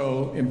is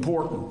so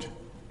important.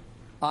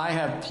 I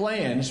have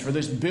plans for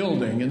this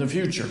building in the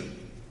future.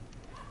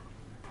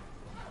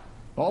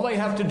 All they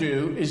have to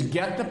do is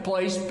get the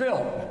place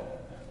built.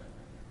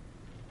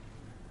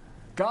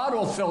 God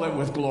will fill it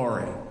with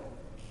glory.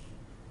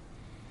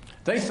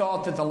 They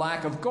thought that the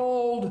lack of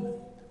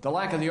gold, The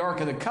lack of the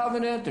Ark of the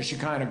Covenant, the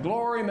Shekinah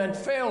glory, meant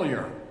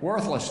failure,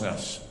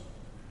 worthlessness.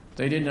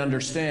 They didn't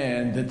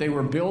understand that they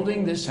were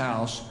building this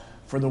house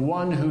for the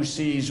one who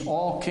sees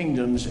all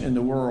kingdoms in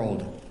the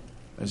world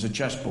as a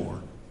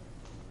chessboard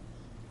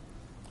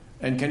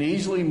and can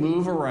easily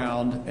move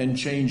around and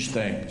change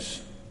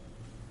things.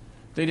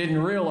 They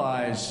didn't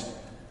realize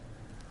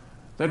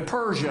that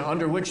Persia,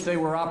 under which they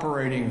were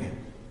operating,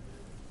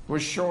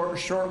 was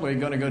shortly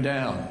going to go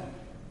down.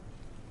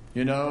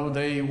 You know,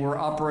 they were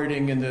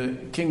operating in the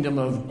kingdom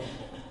of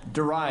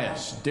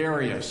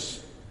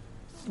Darius.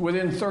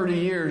 Within 30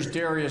 years,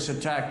 Darius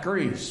attacked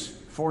Greece,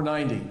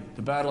 490,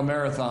 the Battle of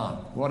Marathon.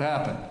 What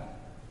happened?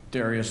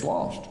 Darius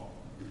lost.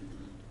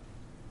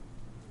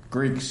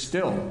 Greeks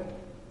still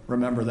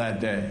remember that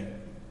day.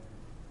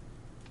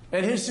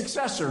 And his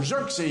successor,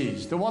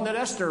 Xerxes, the one that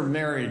Esther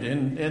married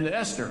in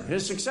Esther,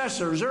 his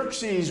successor,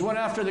 Xerxes, went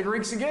after the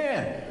Greeks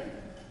again.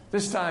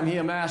 This time he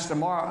amassed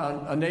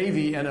a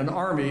navy and an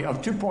army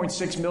of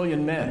 2.6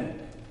 million men.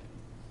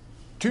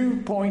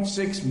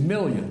 2.6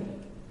 million.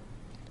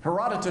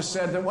 Herodotus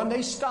said that when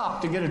they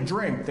stopped to get a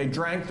drink, they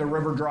drank the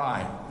river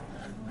dry.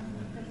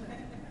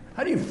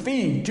 How do you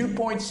feed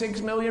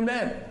 2.6 million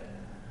men?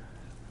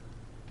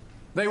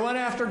 They went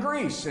after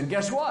Greece, and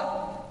guess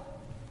what?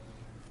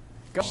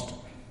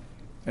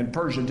 And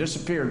Persia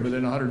disappeared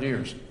within 100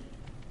 years.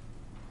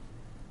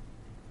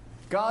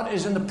 God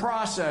is in the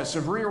process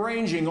of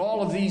rearranging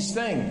all of these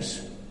things.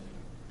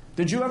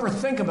 Did you ever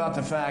think about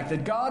the fact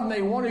that God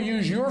may want to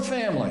use your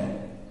family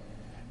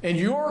and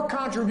your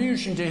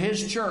contribution to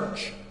His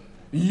church,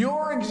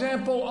 your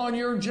example on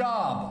your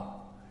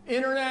job,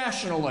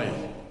 internationally,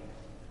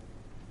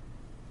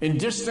 in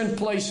distant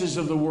places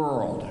of the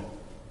world,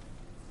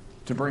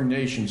 to bring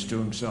nations to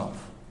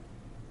Himself?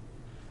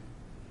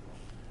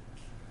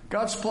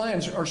 God's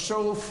plans are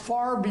so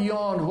far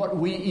beyond what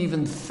we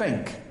even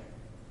think.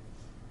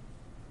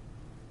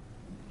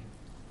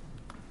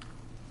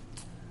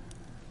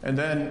 And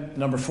then,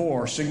 number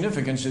 4,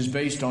 significance is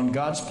based on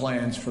God's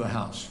plans for the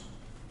house.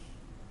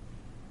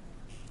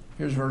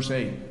 Here's verse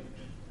 8.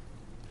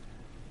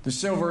 The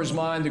silver is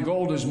mine, the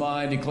gold is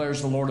mine,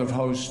 declares the Lord of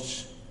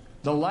hosts.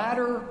 The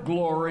latter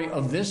glory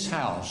of this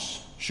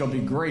house shall be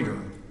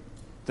greater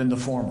than the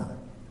former,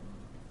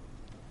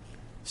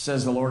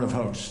 says the Lord of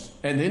hosts.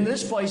 And in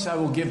this place I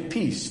will give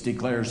peace,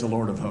 declares the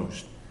Lord of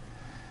hosts.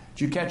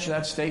 Did you catch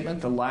that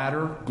statement? The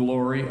latter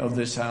glory of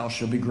this house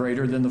shall be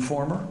greater than the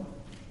former.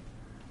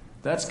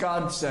 That's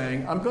God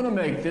saying, I'm going to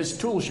make this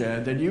tool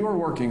shed that you are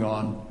working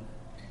on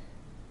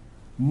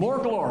more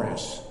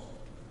glorious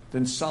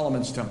than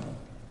Solomon's temple.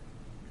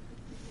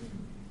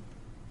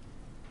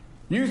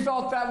 You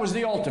thought that was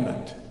the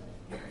ultimate.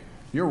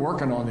 You're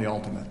working on the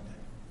ultimate.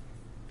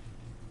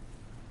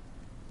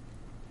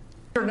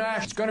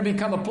 International is going to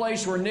become a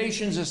place where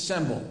nations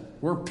assemble,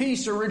 where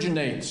peace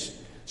originates.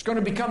 It's going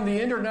to become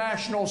the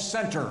international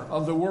center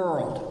of the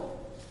world.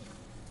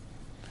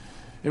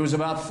 It was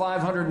about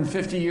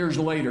 550 years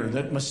later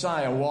that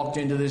Messiah walked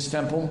into this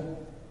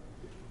temple,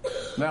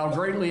 now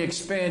greatly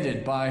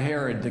expanded by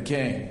Herod the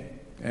king,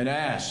 and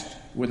asked,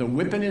 with a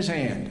whip in his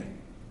hand,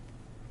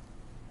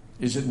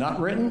 is it not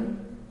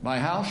written, my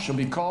house shall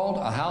be called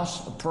a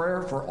house of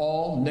prayer for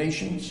all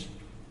nations?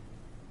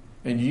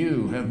 And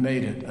you have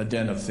made it a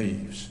den of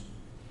thieves.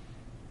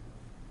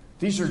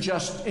 These are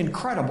just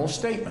incredible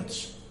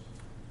statements,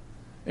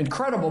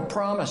 incredible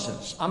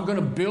promises. I'm going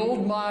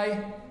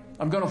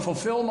to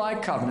fulfill my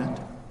covenant.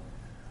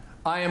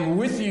 I am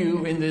with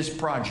you in this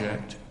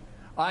project.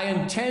 I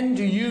intend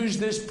to use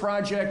this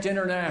project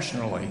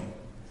internationally,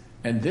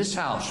 and this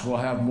house will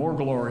have more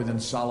glory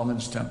than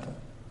Solomon's temple.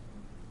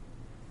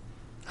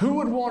 Who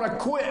would want to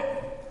quit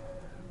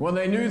when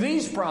they knew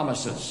these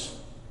promises?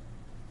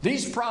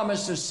 These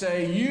promises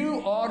say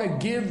you ought to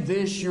give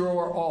this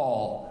your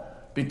all,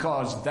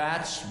 because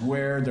that's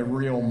where the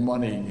real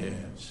money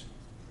is.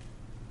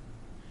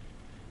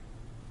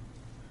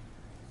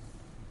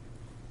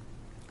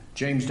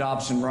 James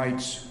Dobson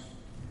writes,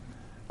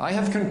 I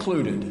have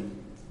concluded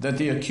that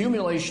the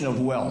accumulation of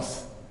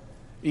wealth,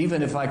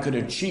 even if I could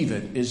achieve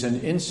it, is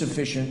an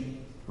insufficient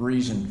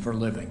reason for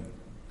living.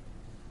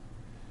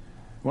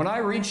 When I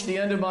reach the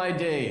end of my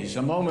days,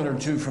 a moment or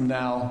two from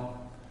now,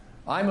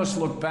 I must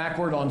look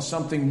backward on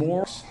something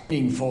more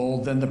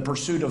meaningful than the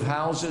pursuit of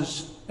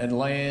houses and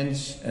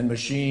lands and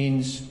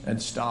machines and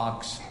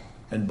stocks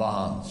and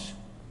bonds.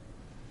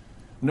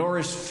 Nor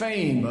is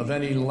fame of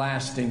any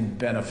lasting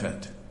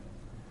benefit.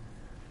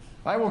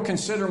 I will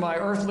consider my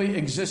earthly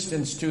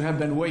existence to have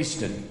been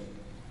wasted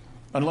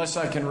unless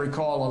I can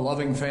recall a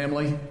loving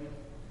family,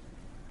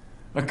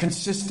 a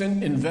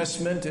consistent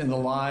investment in the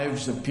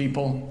lives of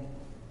people,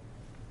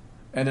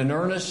 and an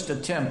earnest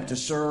attempt to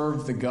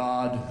serve the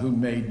God who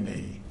made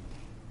me.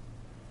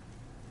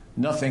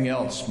 Nothing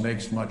else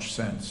makes much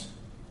sense.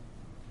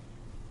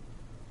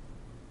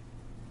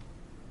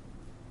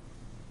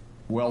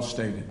 Well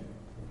stated.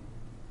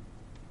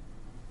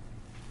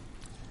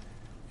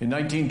 In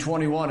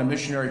 1921, a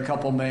missionary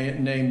couple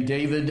named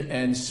David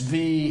and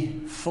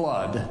Svi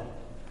Flood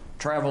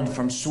traveled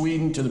from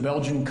Sweden to the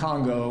Belgian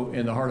Congo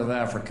in the heart of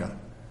Africa.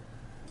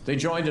 They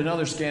joined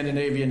another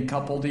Scandinavian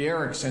couple, the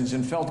Ericsons,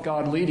 and felt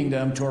God leading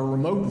them to a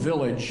remote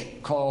village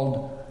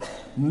called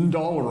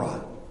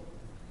Ndolra,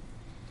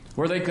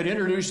 where they could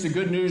introduce the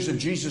good news of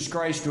Jesus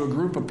Christ to a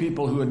group of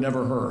people who had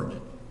never heard.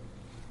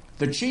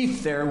 The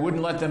chief there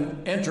wouldn't let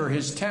them enter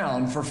his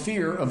town for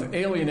fear of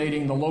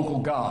alienating the local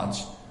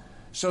gods,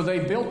 so they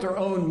built their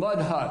own mud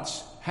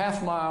huts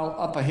half-mile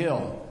up a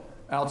hill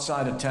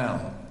outside of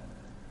town.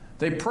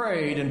 They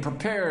prayed and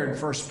prepared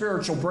for a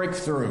spiritual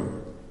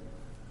breakthrough,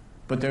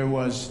 but there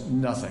was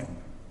nothing.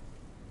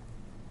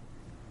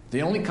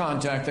 The only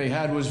contact they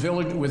had with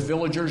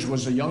villagers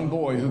was a young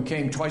boy who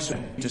came twice a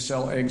week to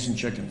sell eggs and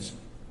chickens.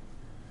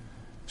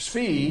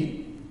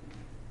 Svi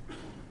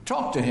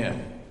talked to him,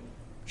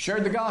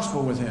 shared the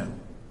gospel with him,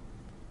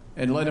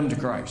 and led him to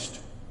Christ.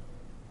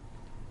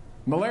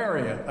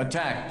 Malaria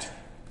attacked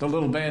the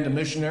little band of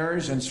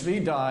missionaries, and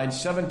Svi died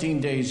 17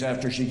 days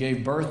after she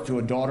gave birth to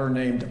a daughter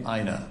named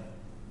Ina.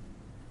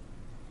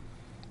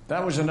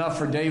 That was enough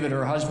for David,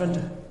 her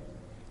husband.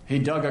 He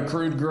dug a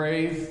crude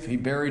grave. He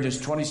buried his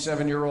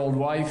 27-year-old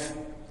wife.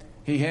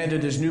 He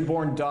handed his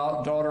newborn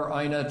daughter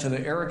Ina to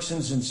the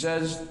Ericsons and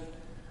says,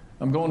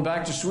 "I'm going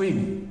back to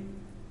Sweden.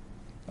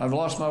 I've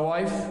lost my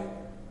wife.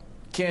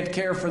 Can't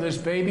care for this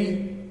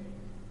baby.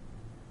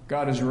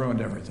 God has ruined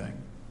everything."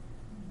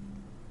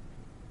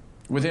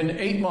 Within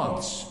 8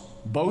 months,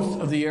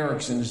 both of the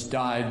Ericsons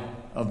died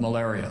of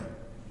malaria,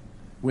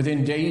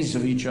 within days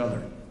of each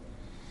other.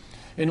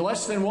 In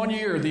less than 1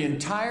 year, the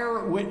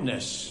entire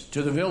witness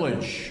to the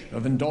village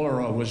of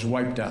Ndolra was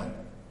wiped out.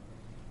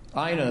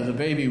 Ina, the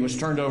baby, was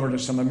turned over to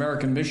some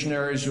American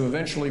missionaries who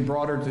eventually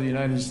brought her to the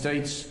United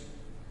States.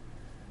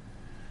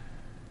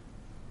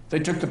 They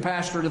took the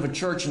pastorate of a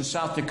church in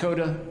South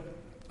Dakota.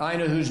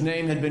 Ina, whose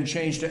name had been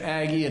changed to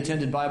Aggie,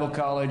 attended Bible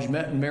college,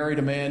 met and married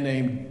a man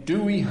named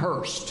Dewey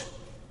Hurst,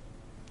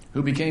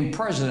 who became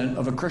president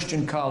of a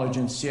Christian college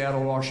in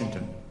Seattle,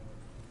 Washington.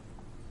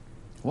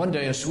 One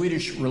day, a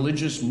Swedish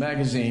religious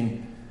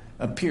magazine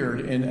appeared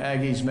in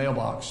Aggie's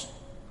mailbox.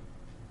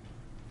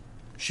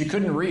 She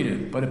couldn't read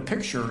it, but a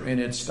picture in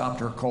it stopped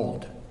her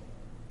cold.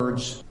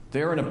 Words.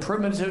 There in a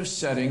primitive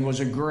setting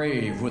was a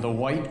grave with a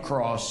white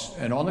cross,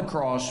 and on the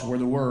cross were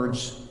the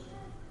words,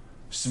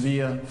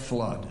 Svea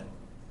Flood.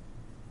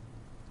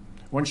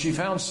 When she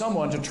found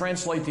someone to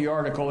translate the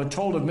article, it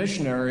told of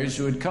missionaries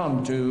who had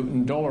come to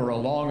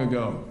Ndolra long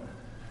ago.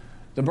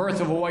 The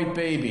birth of a white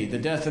baby, the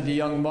death of the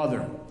young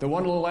mother, the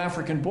one little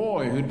African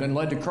boy who'd been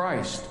led to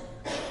Christ,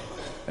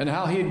 and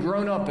how he had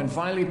grown up and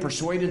finally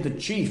persuaded the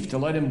chief to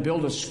let him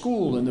build a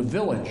school in the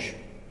village.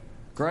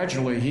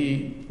 Gradually,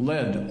 he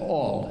led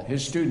all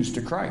his students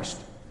to Christ,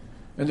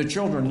 and the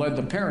children led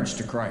the parents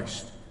to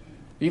Christ.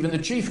 Even the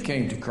chief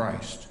came to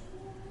Christ.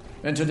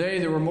 And today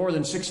there were more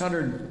than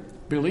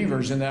 600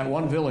 believers in that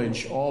one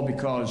village, all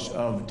because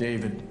of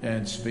David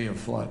and Svea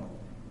Flood.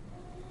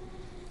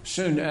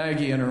 Soon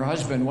Aggie and her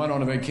husband went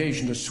on a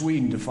vacation to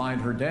Sweden to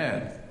find her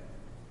dad.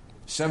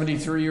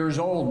 73 years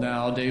old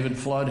now, David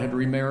Flood had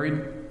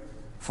remarried,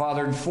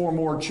 fathered 4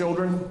 more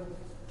children,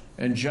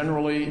 and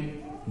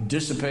generally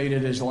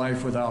dissipated his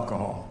life with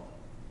alcohol.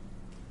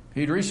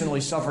 He'd recently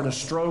suffered a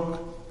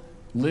stroke,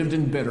 lived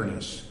in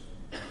bitterness.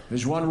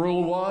 His one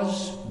rule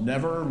was,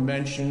 never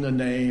mention the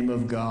name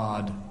of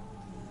God,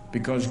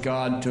 because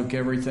God took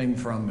everything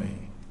from me.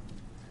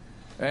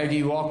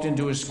 Aggie walked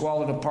into his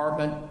squalid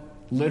apartment,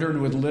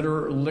 littered with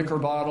liquor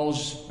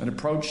bottles, and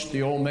approached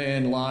the old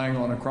man lying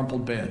on a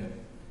crumpled bed.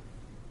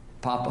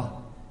 "Papa,"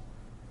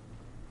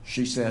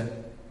 she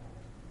said.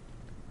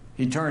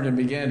 He turned and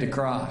began to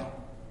cry.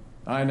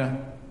 "Ina,"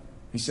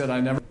 he said,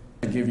 "I never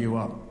give you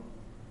up."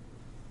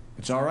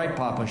 "It's all right,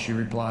 Papa," she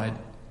replied,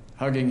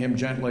 hugging him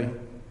gently.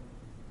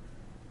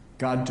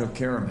 "God took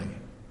care of me."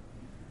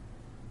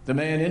 The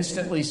man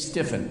instantly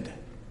stiffened.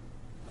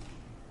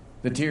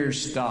 The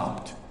tears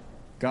stopped.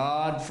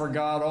 God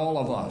forgot all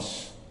of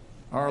us.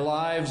 Our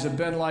lives have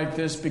been like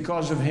this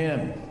because of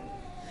him.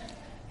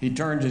 He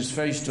turned his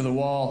face to the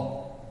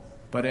wall,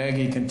 but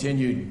Aggie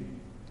continued,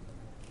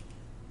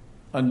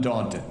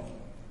 undaunted.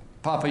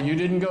 "Papa, you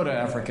didn't go to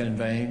Africa in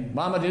vain.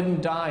 Mama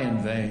didn't die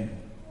in vain.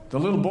 The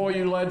little boy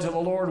you led to the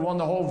Lord won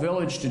the whole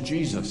village to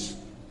Jesus.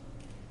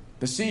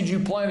 The seed you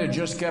planted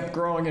just kept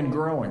growing and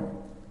growing.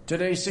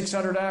 Today,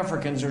 600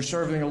 Africans are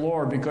serving the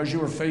Lord because you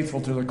were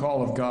faithful to the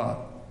call of God.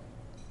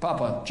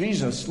 Papa,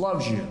 Jesus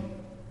loves you.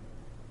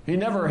 He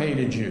never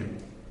hated you."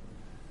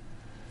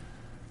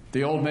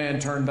 The old man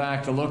turned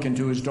back to look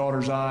into his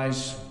daughter's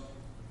eyes.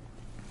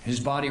 His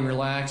body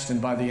relaxed,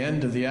 and by the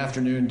end of the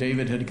afternoon,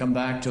 David had come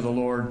back to the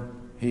Lord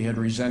he had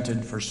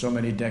resented for so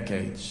many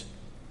decades.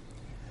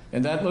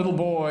 And that little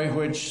boy,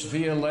 which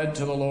Svea led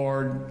to the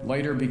Lord,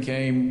 later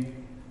became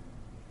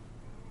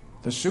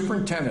the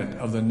superintendent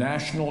of the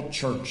National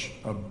Church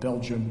of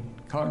Belgian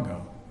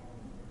Congo.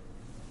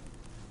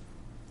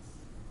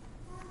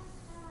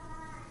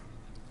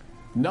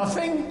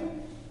 Nothing?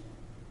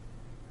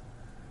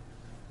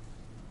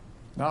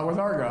 Not with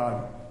our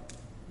God.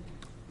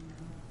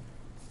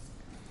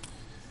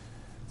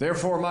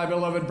 Therefore, my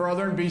beloved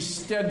brethren, be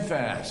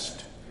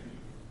steadfast,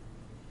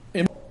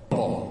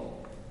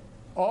 immovable,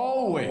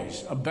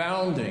 always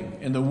abounding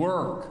in the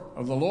work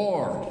of the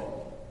Lord,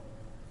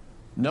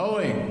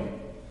 knowing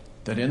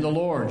that in the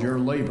Lord your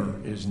labor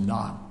is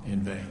not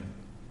in vain.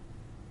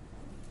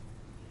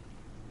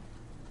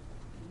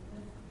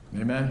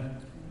 Amen.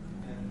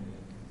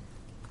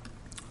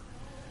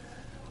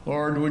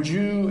 Lord, would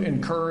you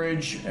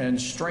encourage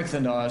and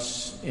strengthen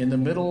us in the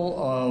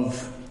middle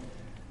of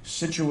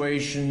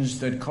situations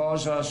that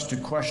cause us to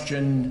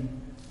question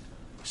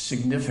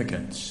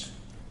significance?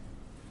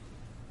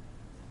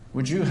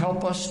 Would you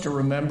help us to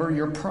remember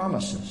your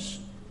promises?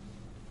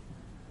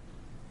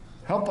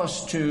 Help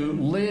us to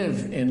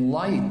live in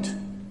light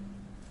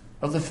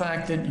of the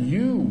fact that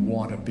you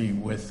want to be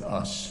with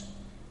us.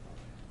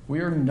 We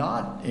are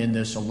not in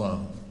this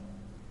alone.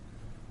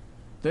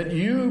 That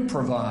you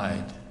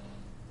provide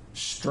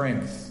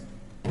strength,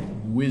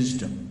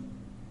 wisdom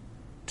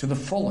to the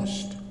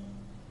fullest.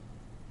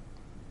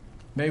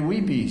 May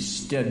we be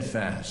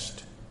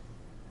steadfast,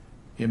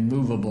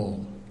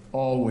 immovable,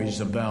 always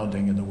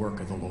abounding in the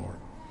work of the Lord.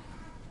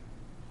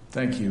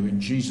 Thank you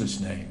in Jesus'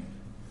 name.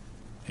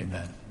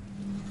 Amen.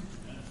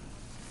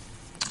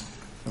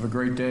 Have a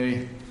great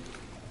day.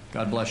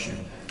 God bless you.